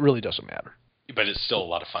 It really doesn't matter. But it's still a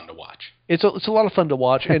lot of fun to watch. It's a lot of fun to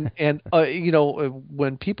watch, and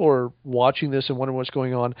when people are watching this and wondering what's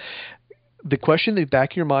going on, the question in the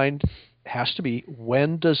back of your mind has to be: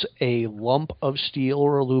 when does a lump of steel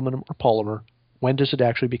or aluminum or polymer, when does it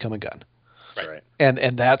actually become a gun? Right.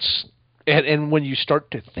 And that's and when you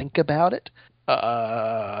start to think about it,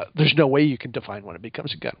 there's no way you can define when it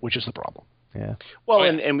becomes a gun, which is the problem. Yeah. Well,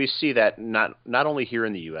 and we see that not only here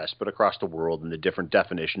in the U.S., but across the world in the different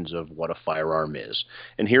definitions of what a firearm is.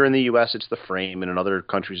 And here in the U.S., it's the frame, and in other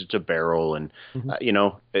countries, it's a barrel. And,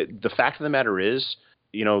 the fact of the matter is,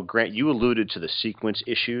 Grant, you alluded to the sequence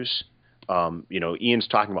issues. Ian's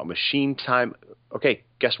talking about machine time. Okay,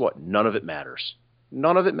 guess what? None of it matters.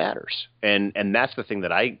 None of it matters. And that's the thing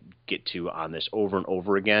that I get to on this over and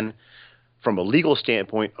over again. From a legal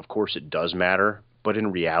standpoint, of course, it does matter. But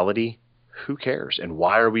in reality, who cares? And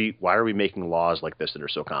why are we making laws like this that are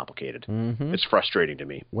so complicated? Mm-hmm. It's frustrating to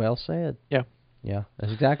me. Well said. Yeah. Yeah,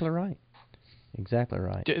 that's exactly right. Exactly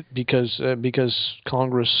right. Because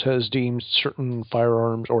Congress has deemed certain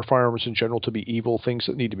firearms or firearms in general to be evil things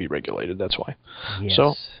that need to be regulated. That's why. Yes.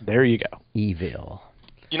 So there you go. Evil.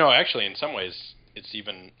 Actually, in some ways, it's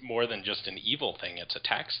even more than just an evil thing. It's a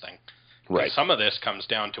tax thing. Right. Some of this comes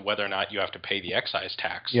down to whether or not you have to pay the excise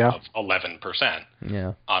tax Yeah. of 11%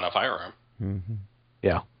 on a firearm. Mm-hmm.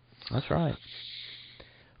 Yeah. That's right.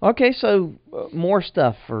 Okay, so more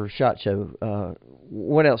stuff for SHOT Show.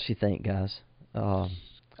 What else you think, guys? I'll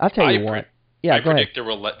tell you what. I Go predict ahead. there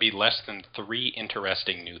will be less than 3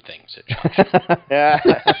 interesting new things at SHOT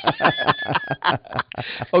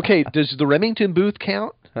Show. Okay, does the Remington booth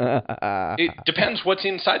count? It depends what's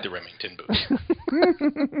inside the Remington booth.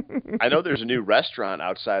 I know there's a new restaurant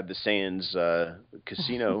outside the Sands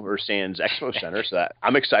Casino or Sands Expo Center, so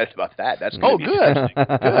I'm excited about that. That's gonna be good. interesting.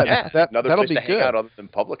 Good. Yeah, another that'll place be to hang good. out other than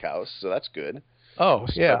Public House, so that's good. Oh,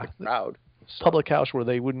 yeah. The crowd. So. Public house where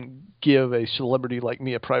they wouldn't give a celebrity like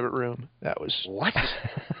me a private room. That was What?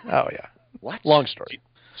 Oh yeah. What? Long story.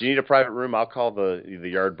 Do you need a private room? I'll call the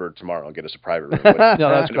Yardbird tomorrow and get us a private room. No,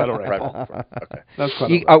 that's quite all right. Okay. That's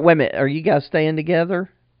quite all right. Wait a minute. Are you guys staying together?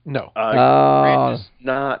 No. Grant is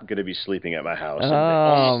not going to be sleeping at my house.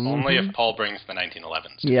 Only if Paul brings the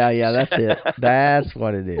 1911s. Yeah, that's it. That's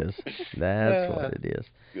what it is. That's what it is.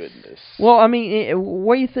 Goodness. Well, I mean,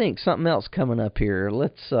 what do you think? Something else coming up here.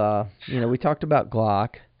 Let's, we talked about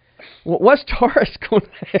Glock. What's Taurus going to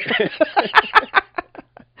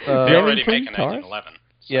They already make a Taurus? 1911.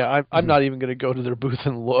 Yeah, I'm not even going to go to their booth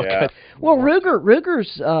and look. Yeah. Well,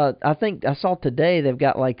 Ruger's, I think I saw today they've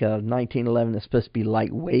got like a 1911 that's supposed to be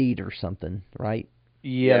lightweight or something, right?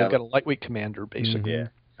 Yeah, they've got a lightweight commander, basically. Yeah.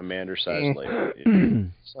 Commander size later.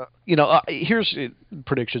 So, here's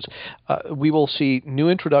predictions. We will see new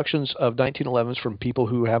introductions of 1911s from people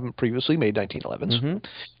who haven't previously made 1911s. Mm-hmm.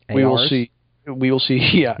 We will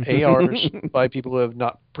see ARs by people who have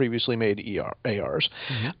not previously made ARs.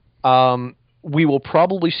 Mm-hmm. We will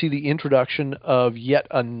probably see the introduction of yet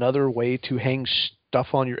another way to hang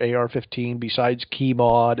stuff on your AR-15 besides key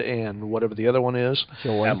mod and whatever the other one is.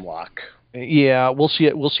 Hemlock. Yeah, we'll see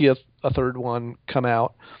it. We'll see a third one come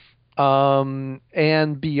out.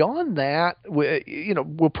 And beyond that,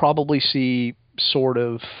 we'll probably see sort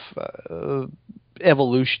of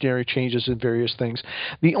evolutionary changes in various things.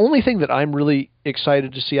 The only thing that I'm really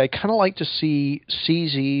excited to see, I kind of like to see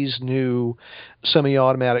CZ's new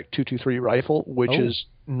semi-automatic 223 rifle, which is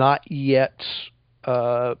not yet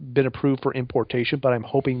been approved for importation, but I'm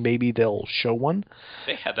hoping maybe they'll show one.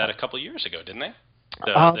 They had that a couple years ago, didn't they?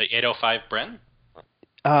 The 805 Bren?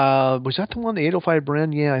 Was that the one, the 805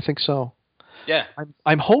 Bren? Yeah, I think so. Yeah.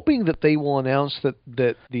 I'm hoping that they will announce that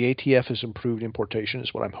the ATF has improved importation,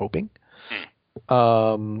 is what I'm hoping.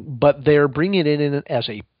 But they're bringing it in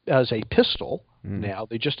as a pistol now.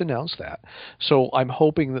 They just announced that. So I'm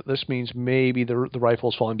hoping that this means maybe the rifle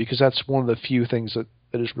is falling, because that's one of the few things that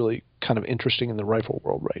is really kind of interesting in the rifle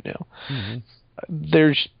world right now.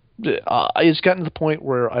 It's gotten to the point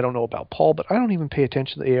where I don't know about Paul, but I don't even pay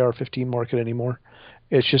attention to the AR-15 market anymore.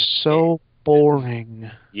 It's just so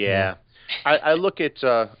boring. Yeah. I look at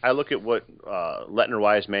what Leitner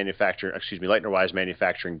Wise Manufacturing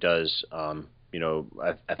does. I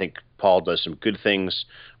think Paul does some good things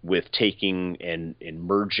with taking and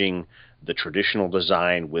merging the traditional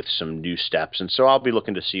design with some new steps, and so I'll be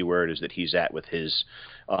looking to see where it is that he's at with his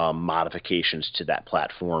modifications to that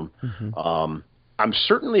platform. I'm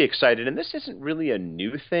certainly excited, and this isn't really a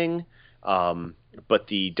new thing, but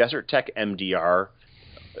the Desert Tech MDR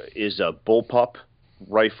is a bullpup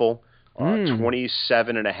rifle,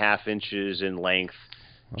 27.5 inches in length,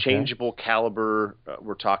 changeable caliber.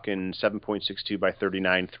 We're talking 7.62 by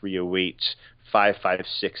 39, 308,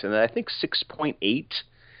 5.56, and then I think 6.8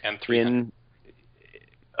 and 300.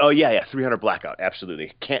 Oh yeah, 300 blackout,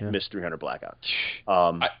 absolutely. Can't miss 300 blackout.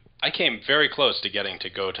 I came very close to getting to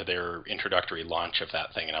go to their introductory launch of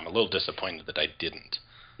that thing, and I'm a little disappointed that I didn't.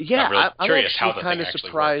 Yeah, I'm really curious how the kind thing of actually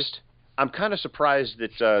surprised. works. I'm kind of surprised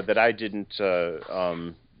that I didn't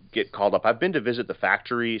get called up. I've been to visit the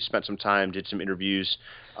factory, spent some time, did some interviews,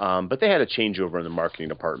 but they had a changeover in the marketing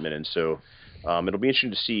department, and so it'll be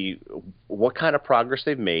interesting to see what kind of progress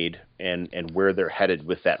they've made and where they're headed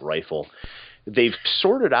with that rifle. They've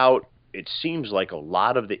sorted out, it seems like, a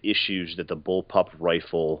lot of the issues that the bullpup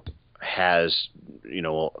rifle has,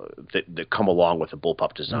 that come along with the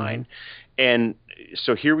bullpup design. And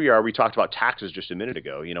so here we are. We talked about taxes just a minute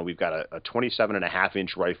ago. We've got a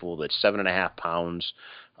 27.5-inch rifle that's 7.5 pounds,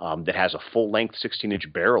 that has a full-length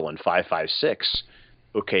 16-inch barrel and 5.56.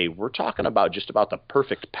 okay, we're talking about just about the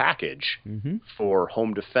perfect package for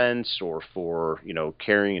home defense or for,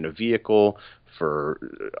 carrying in a vehicle, for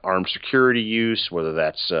armed security use, whether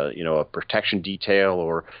that's, a protection detail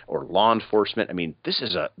or law enforcement. I mean, this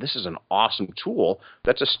is an awesome tool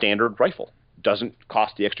that's a standard rifle. Doesn't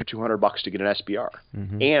cost the extra $200 to get an SBR.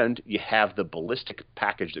 And you have the ballistic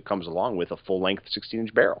package that comes along with a full-length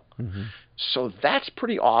 16-inch barrel. So that's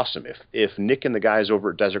pretty awesome. If Nick and the guys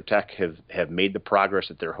over at Desert Tech have made the progress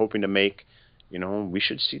that they're hoping to make, we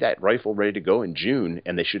should see that rifle ready to go in June,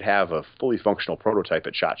 and they should have a fully functional prototype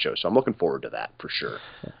at SHOT Show. So I'm looking forward to that for sure.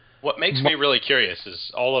 What makes me really curious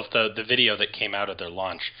is all of the video that came out of their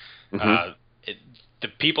launch. The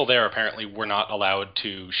people there apparently were not allowed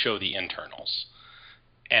to show the internals.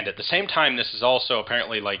 And at the same time, this is also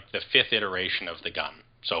apparently like the 5th iteration of the gun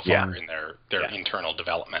so far in their internal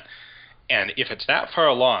development. And if it's that far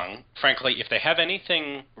along, frankly, if they have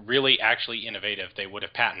anything really actually innovative, they would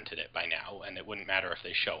have patented it by now, and it wouldn't matter if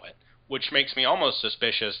they show it. Which makes me almost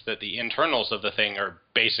suspicious that the internals of the thing are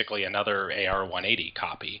basically another AR-180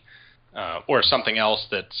 copy, or something else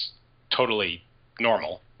that's totally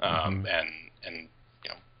normal, and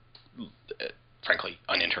frankly,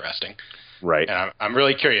 uninteresting. Right. And I'm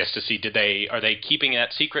really curious to see, are they keeping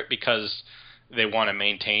that secret because they want to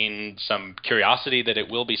maintain some curiosity that it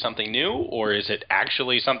will be something new, or is it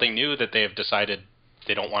actually something new that they have decided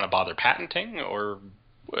they don't want to bother patenting, or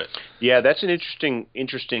what? Yeah, that's an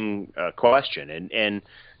interesting question. And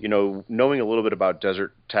knowing a little bit about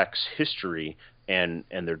Desert Tech's history and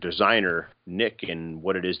their designer, Nick, and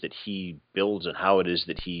what it is that he builds and how it is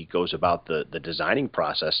that he goes about the designing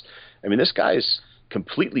process, I mean, this guy's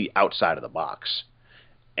completely outside of the box.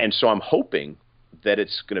 And so I'm hoping that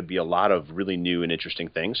it's going to be a lot of really new and interesting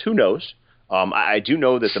things. Who knows? I do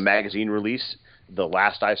know that the magazine release, the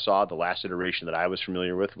last I saw, the last iteration that I was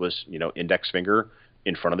familiar with was, index finger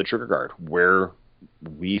in front of the trigger guard, where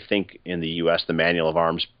we think in the U.S. the manual of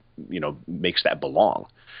arms, makes that belong.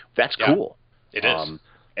 That's cool. It is.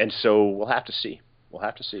 And so we'll have to see.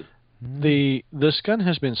 This gun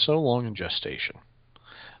has been so long in gestation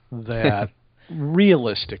that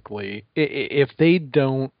realistically, if they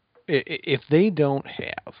don't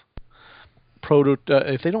have product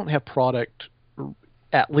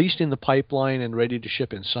at least in the pipeline and ready to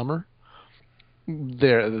ship in summer,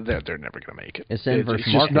 they're never going to make it. It's inverse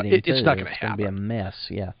marketing. It's not going to happen. It's going to be a mess.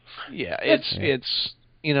 Yeah. Yeah. It's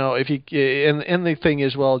if you and the thing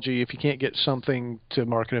is, well, gee, if you can't get something to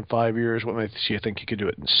market in 5 years, what makes you think you could do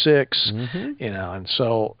it in 6? And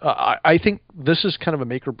so I think this is kind of a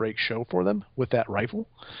make or break show for them with that rifle.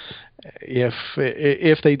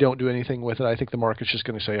 If they don't do anything with it, I think the market's just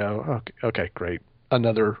going to say, oh, okay, great,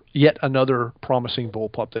 yet another promising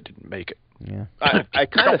bullpup that didn't make it. Yeah, I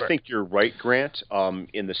kind of think you're right, Grant,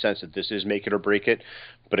 in the sense that this is make it or break it.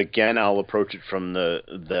 But again, I'll approach it from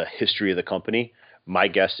the history of the company. My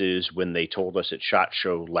guess is when they told us at SHOT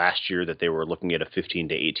Show last year that they were looking at a 15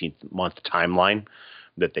 to 18 month timeline,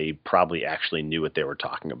 that they probably actually knew what they were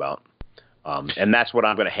talking about. And that's what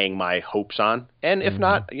I'm going to hang my hopes on. And if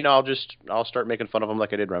not, I'll start making fun of them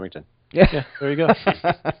like I did Remington. Yeah, there you go.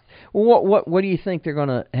 Well, what do you think they're going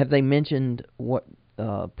to have? They mentioned what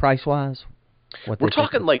price wise? We're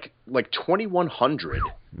talking like $2,100.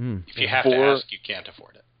 If you have to ask, you can't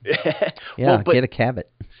afford it. Get a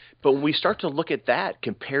Cabot. But when we start to look at that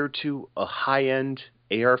compared to a high-end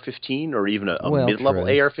AR-15 or even a mid-level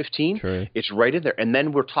AR-15, it's right in there. And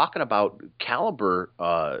then we're talking about caliber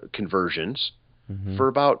conversions for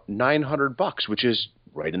about $900, which is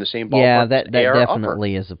right in the same ballpark. Yeah, that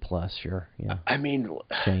definitely is a plus. Sure. Yeah. I mean,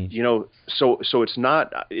 so it's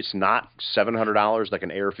not $700 like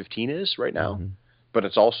an AR-15 is right now, but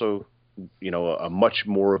it's also a much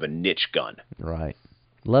more of a niche gun. Right.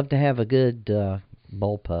 Love to have a good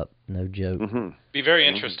bullpup, no joke. Be very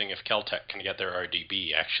interesting if Kel-Tec can get their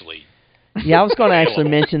RDB actually. Yeah, I was going to actually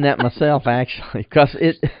mention that myself, actually, because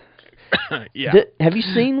it. Have you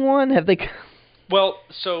seen one? Have they? Well,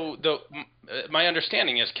 so my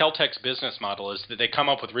understanding is Kel-Tec's business model is that they come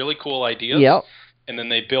up with really cool ideas. Yep. And then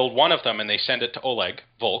they build one of them and they send it to Oleg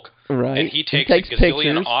Volk. Right. And he takes a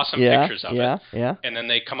gazillion pictures. awesome pictures of it. Yeah. And then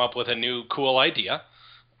they come up with a new cool idea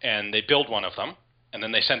and they build one of them. And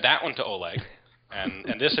then they send that one to Oleg.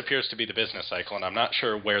 And this appears to be the business cycle, and I'm not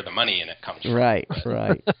sure where the money in it comes from. Right.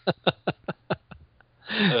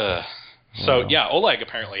 So, yeah, Oleg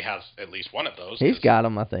apparently has at least one of those. He's got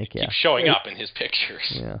them, I think, yeah. Keeps showing up in his pictures.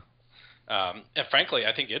 Yeah. And frankly,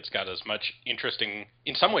 I think it's got as much interesting –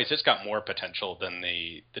 in some ways, it's got more potential than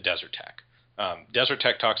the Desert Tech. Desert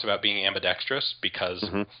Tech talks about being ambidextrous because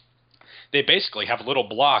they basically have a little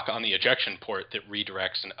block on the ejection port that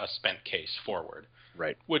redirects a spent case forward.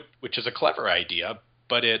 Right. Which is a clever idea,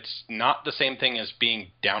 but it's not the same thing as being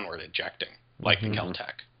downward ejecting, like the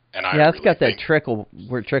Kel-Tec. And it's got that trickle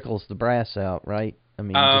where it trickles the brass out, right? I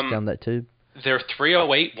mean, just down that tube. Their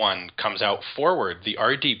 308 one comes out forward. The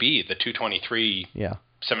RDB, the 223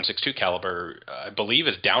 7.62 caliber, I believe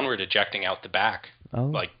is downward ejecting out the back. Oh.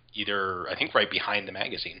 Like either, I think right behind the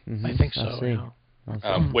magazine. I think so,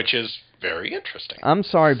 which is very interesting. I'm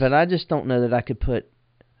sorry, but I just don't know that I could put...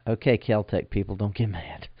 Okay, Kel-Tec people, don't get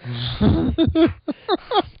mad.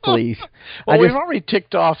 Please. Well, we've already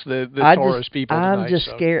ticked off the Taurus people tonight. I'm just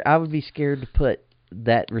scared. I would be scared to put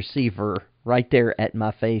that receiver right there at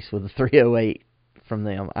my face with a 308 from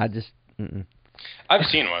them. I just... I've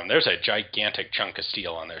seen one. There's a gigantic chunk of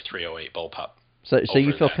steel on their 308 bullpup. So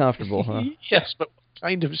you feel comfortable, huh? Yes, but what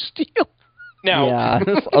kind of steel? Now,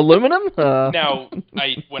 aluminum? Now,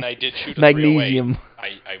 when I did shoot a magnesium.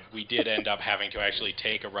 308, we did end up having to actually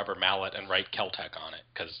take a rubber mallet and write Kel-Tec on it,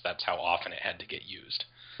 because that's how often it had to get used.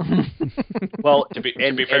 Well, to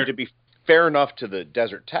be fair enough to the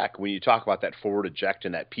Desert Tech, when you talk about that forward eject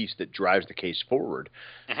and that piece that drives the case forward,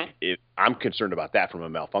 I'm concerned about that from a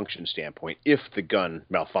malfunction standpoint. If the gun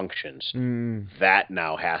malfunctions, that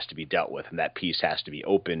now has to be dealt with, and that piece has to be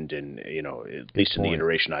opened, and at least in the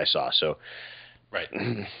iteration I saw. So, right,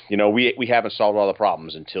 we haven't solved all the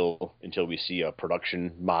problems until we see a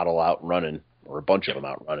production model out running, or a bunch of them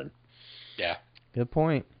out running. Yeah, good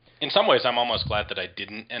point. In some ways, I'm almost glad that I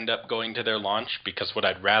didn't end up going to their launch, because what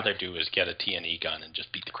I'd rather do is get a T&E gun and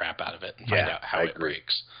just beat the crap out of it and find out how it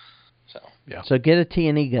breaks. So get a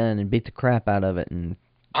T&E gun and beat the crap out of it. And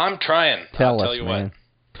I'm trying. I'll tell you man. What.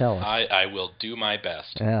 Tell us. I will do my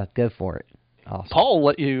best. Yeah, go for it. Awesome. Paul will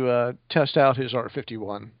let you test out his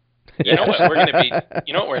R51. You know what we're going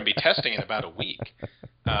to be testing in about a week.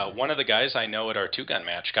 One of the guys I know at our 2-gun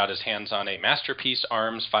match got his hands on a Masterpiece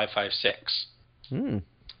Arms 5.56.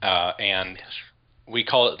 And we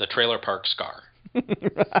call it the Trailer Park Scar.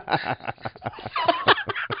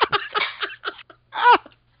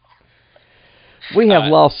 We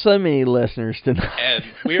have lost so many listeners tonight. And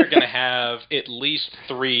we are going to have at least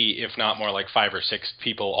 3, if not more, like 5 or 6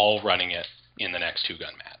 people all running it in the next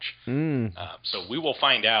 2-gun match. So we will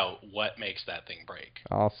find out what makes that thing break.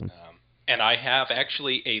 Awesome. And I have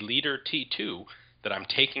actually a Leader T2 that I'm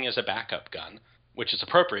taking as a backup gun, which is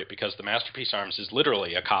appropriate because the Masterpiece Arms is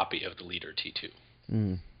literally a copy of the Leader T2.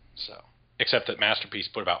 So, except that Masterpiece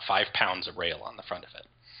put about 5 pounds of rail on the front of it.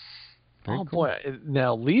 Very cool. Boy.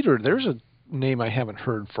 Now, Leader, there's a name I haven't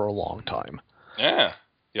heard for a long time. Yeah,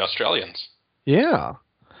 the Australians. Yeah.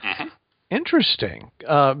 Interesting.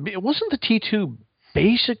 Wasn't the T2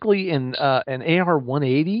 basically an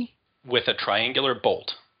AR-180? With a triangular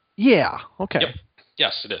bolt. Yeah, okay. Yep.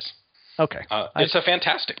 Yes, it is. Okay. It's a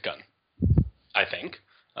fantastic gun, I think.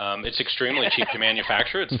 It's extremely cheap to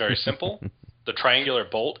manufacture. It's very simple. The triangular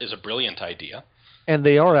bolt is a brilliant idea. And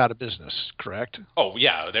they are out of business, correct? Oh,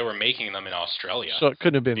 yeah. They were making them in Australia. So it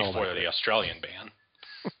couldn't have been before the Australian ban.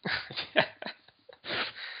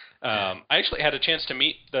 I actually had a chance to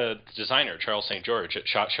meet the designer, Charles St. George, at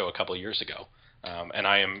SHOT Show a couple of years ago. And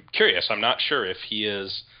I am curious. I'm not sure if he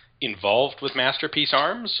is involved with Masterpiece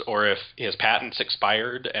Arms or if his patents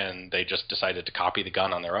expired and they just decided to copy the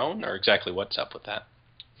gun on their own, or exactly what's up with that.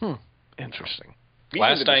 Interesting.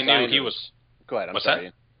 Last I knew, he was... Go ahead, I'm What's sorry.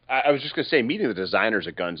 that? I was just going to say, meeting the designers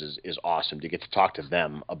of guns is awesome, to get to talk to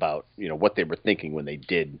them about what they were thinking when they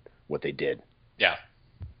did what they did. Yeah.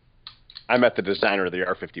 I met the designer of the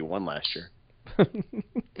R51 last year.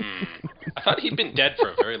 I thought he'd been dead for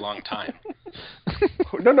a very long time.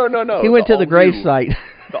 No. He went to the gravesite.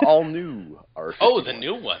 The all-new R51. Oh, the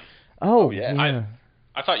new one. Oh, yeah.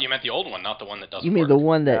 I thought you meant the old one, not the one that doesn't You mean work. the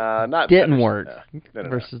one that didn't work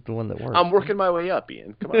versus the one that worked. I'm working my way up,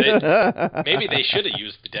 Ian. Come on. Maybe they should have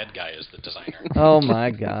used the dead guy as the designer. Oh,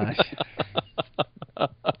 my gosh.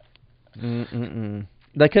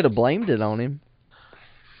 They could have blamed it on him.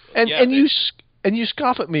 And you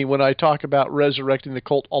scoff at me when I talk about resurrecting the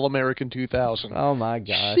Colt All-American 2000. Oh, my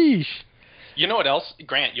gosh. Sheesh. You know what else?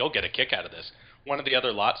 Grant, you'll get a kick out of this. One of the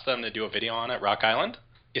other lots that I'm going to do a video on at Rock Island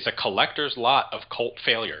is a collector's lot of Colt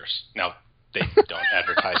failures. Now, they don't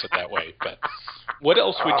advertise it that way, but what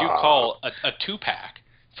else would you call a 2-pack?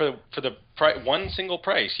 For the one single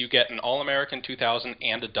price, you get an All-American 2000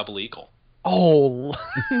 and a Double Eagle. Oh.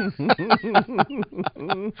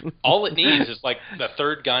 All it needs is like the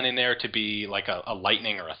third gun in there to be like a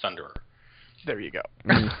Lightning or a Thunderer. There you go.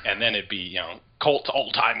 And then it'd be, Colt's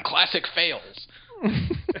all-time classic fails.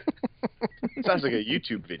 Sounds like a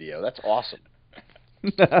YouTube video. That's awesome.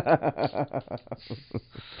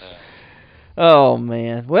 Oh,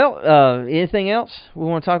 man. Well, anything else we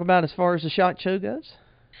want to talk about as far as the SHOT Show goes?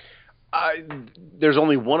 There's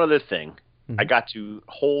only one other thing. I got to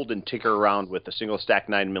hold and tinker around with a single stack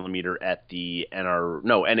 9mm at the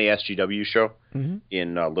NASGW show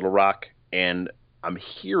in Little Rock, and I'm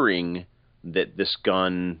hearing that this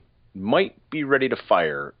gun might be ready to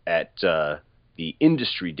fire at the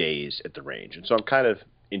industry days at the range, and so I'm kind of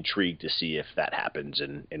intrigued to see if that happens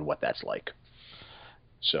and what that's like.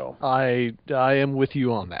 So I am with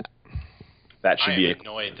you on that. That should be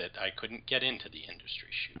annoyed that I couldn't get into the industry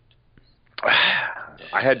shoot.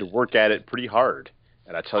 I had to work at it pretty hard,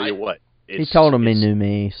 and I tell you what. He told him he knew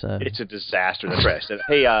me, so it's a disaster. That's right. I said,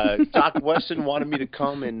 "Hey, Doc Weston wanted me to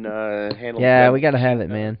come and handle." Yeah, we got to have it,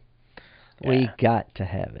 man. We got to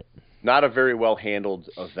have it. Not a very well handled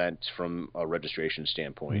event from a registration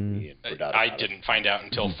standpoint. I didn't find out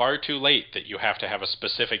until far too late that you have to have a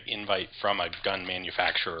specific invite from a gun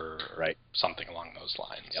manufacturer, or something along those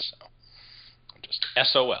lines. Yep. So, just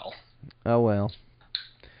SOL. Oh well.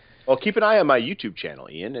 Well, keep an eye on my YouTube channel,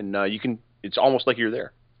 Ian, and you can. It's almost like you're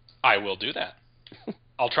there. I will do that.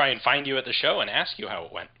 I'll try and find you at the show and ask you how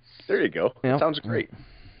it went. There you go. Yep. Sounds great.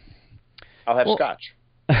 I'll have scotch.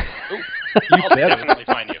 I'll definitely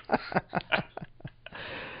find you.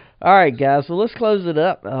 All right, guys. Well, let's close it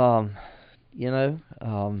up.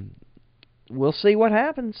 We'll see what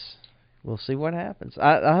happens. We'll see what happens.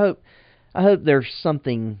 I hope there's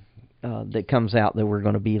something that comes out that we're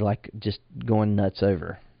going to be like just going nuts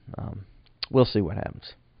over. We'll see what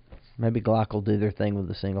happens. Maybe Glock will do their thing with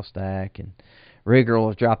the single stack, and Rigger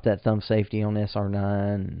will drop that thumb safety on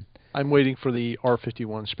SR9. And I'm waiting for the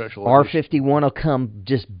R51 special. R51 will come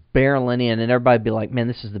just barreling in, and everybody will be like, "Man,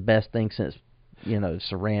 this is the best thing since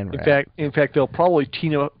Saran wrap." In fact, they'll probably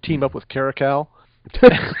team up with Caracal.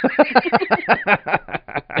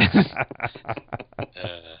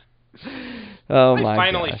 I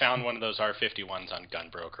finally found one of those R51s on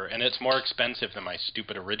Gunbroker, and it's more expensive than my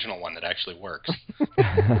stupid original one that actually works.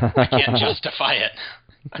 I can't justify it.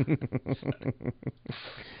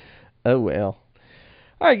 Oh, well.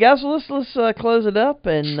 All right, guys, well, let's close it up,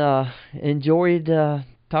 and enjoyed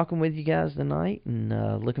talking with you guys tonight,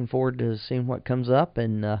 and looking forward to seeing what comes up,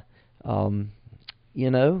 and,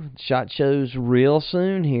 SHOT Show's real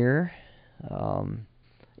soon here.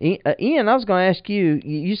 Ian, I was going to ask you,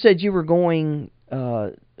 you said you were going,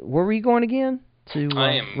 where were you going again?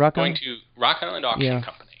 I am going to Rock Island Auction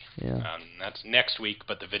Company. Yeah. That's next week,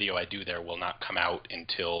 but the video I do there will not come out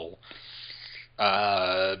until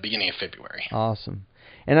beginning of February. Awesome.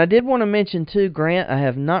 And I did want to mention, too, Grant, I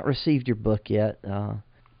have not received your book yet.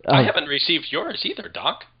 I haven't received yours either,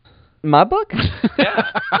 Doc. My book?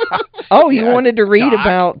 Yeah. Oh, you wanted to read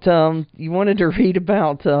about never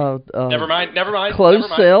mind. Closed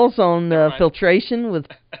cells on filtration with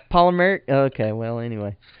polymeric. Okay, well,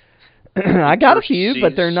 anyway. I got a few,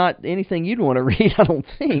 but they're not anything you'd want to read, I don't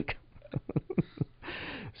think.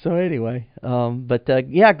 So anyway,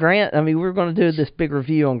 Grant, I mean, we were going to do this big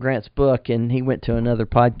review on Grant's book, and he went to another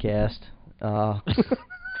podcast. Sounds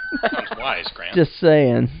wise, Grant. Just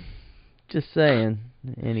saying.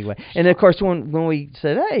 Anyway, and of course, when we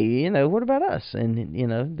said, "Hey, what about us?"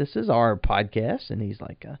 and this is our podcast, and he's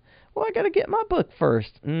like, "Well, I got to get my book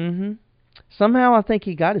first." Mm-hmm. Somehow, I think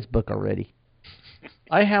he got his book already.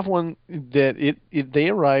 I have one that they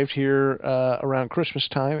arrived here around Christmas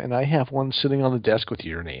time, and I have one sitting on the desk with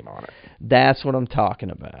your name on it. That's what I'm talking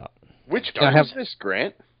about. Which book is this,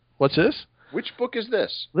 Grant? What's this? Which book is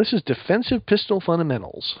this? This is Defensive Pistol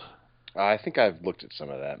Fundamentals. I think I've looked at some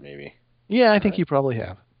of that, maybe. Yeah, I think you probably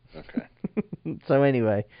have. Okay. So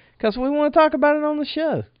anyway, because we want to talk about it on the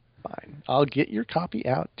show. Fine. I'll get your copy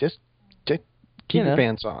out. Just keep your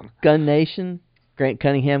pants on. Gun Nation, Grant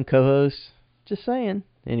Cunningham co-host. Just saying.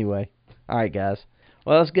 Anyway. All right, guys.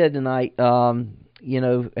 Well, it's good tonight. I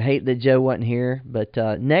hate that Joe wasn't here, but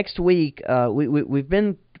next week we've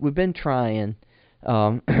been trying.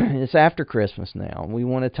 It's after Christmas now. We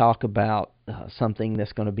want to talk about something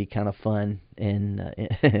that's going to be kind of fun, and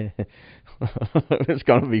it's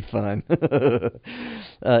going to be fun.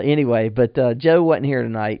 Anyway, but Joe wasn't here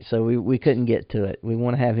tonight, so we couldn't get to it. We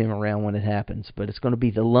want to have him around when it happens, but it's going to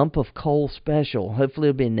be the Lump of Coal special. Hopefully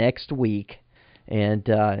it'll be next week, and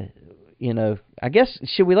I guess,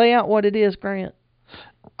 should we lay out what it is, Grant?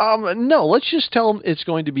 No, let's just tell them it's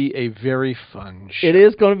going to be a very fun show. It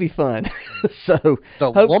is going to be fun. So the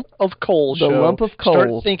Lump of Coal show. The Lump of Coal. Start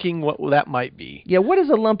thinking what that might be. Yeah, what is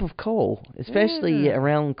a lump of coal? Especially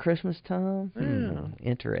around Christmas time? Yeah.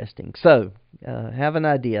 Interesting. So, have an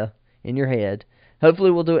idea in your head. Hopefully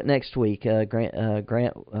we'll do it next week. Grant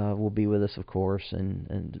will be with us, of course,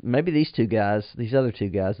 and maybe these other two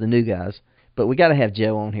guys, the new guys, But we got to have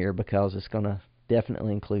Joe on here because it's going to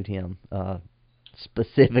definitely include him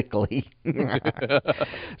specifically.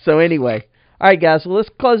 So anyway, all right, guys, well, let's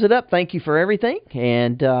close it up. Thank you for everything,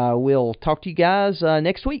 and we'll talk to you guys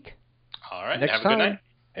next week. All right, Next have a good time. night.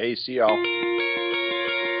 Hey, see y'all.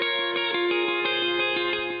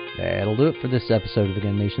 That'll do it for this episode of the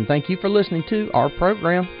Gun Nation. Thank you for listening to our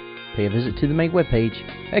program. Pay a visit to the main webpage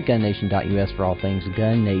at gunnation.us for all things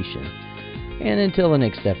Gun Nation. And until the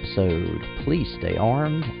next episode, please stay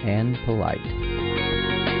armed and polite.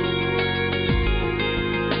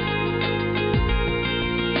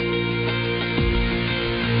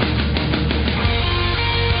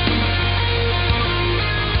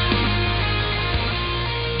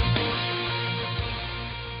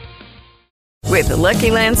 With the Lucky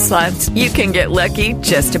Land Slots, you can get lucky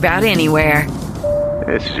just about anywhere.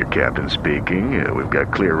 This is your captain speaking. We've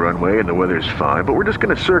got clear runway and the weather's fine, but we're just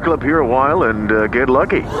going to circle up here a while and get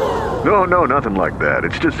lucky. No, nothing like that.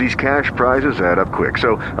 It's just these cash prizes add up quick.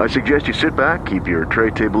 So I suggest you sit back, keep your tray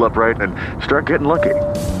table upright, and start getting lucky.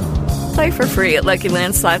 Play for free at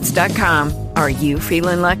LuckyLandSlots.com. Are you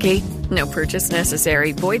feeling lucky? No purchase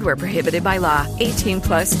necessary. Void where prohibited by law.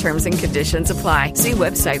 18+ terms and conditions apply. See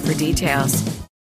website for details.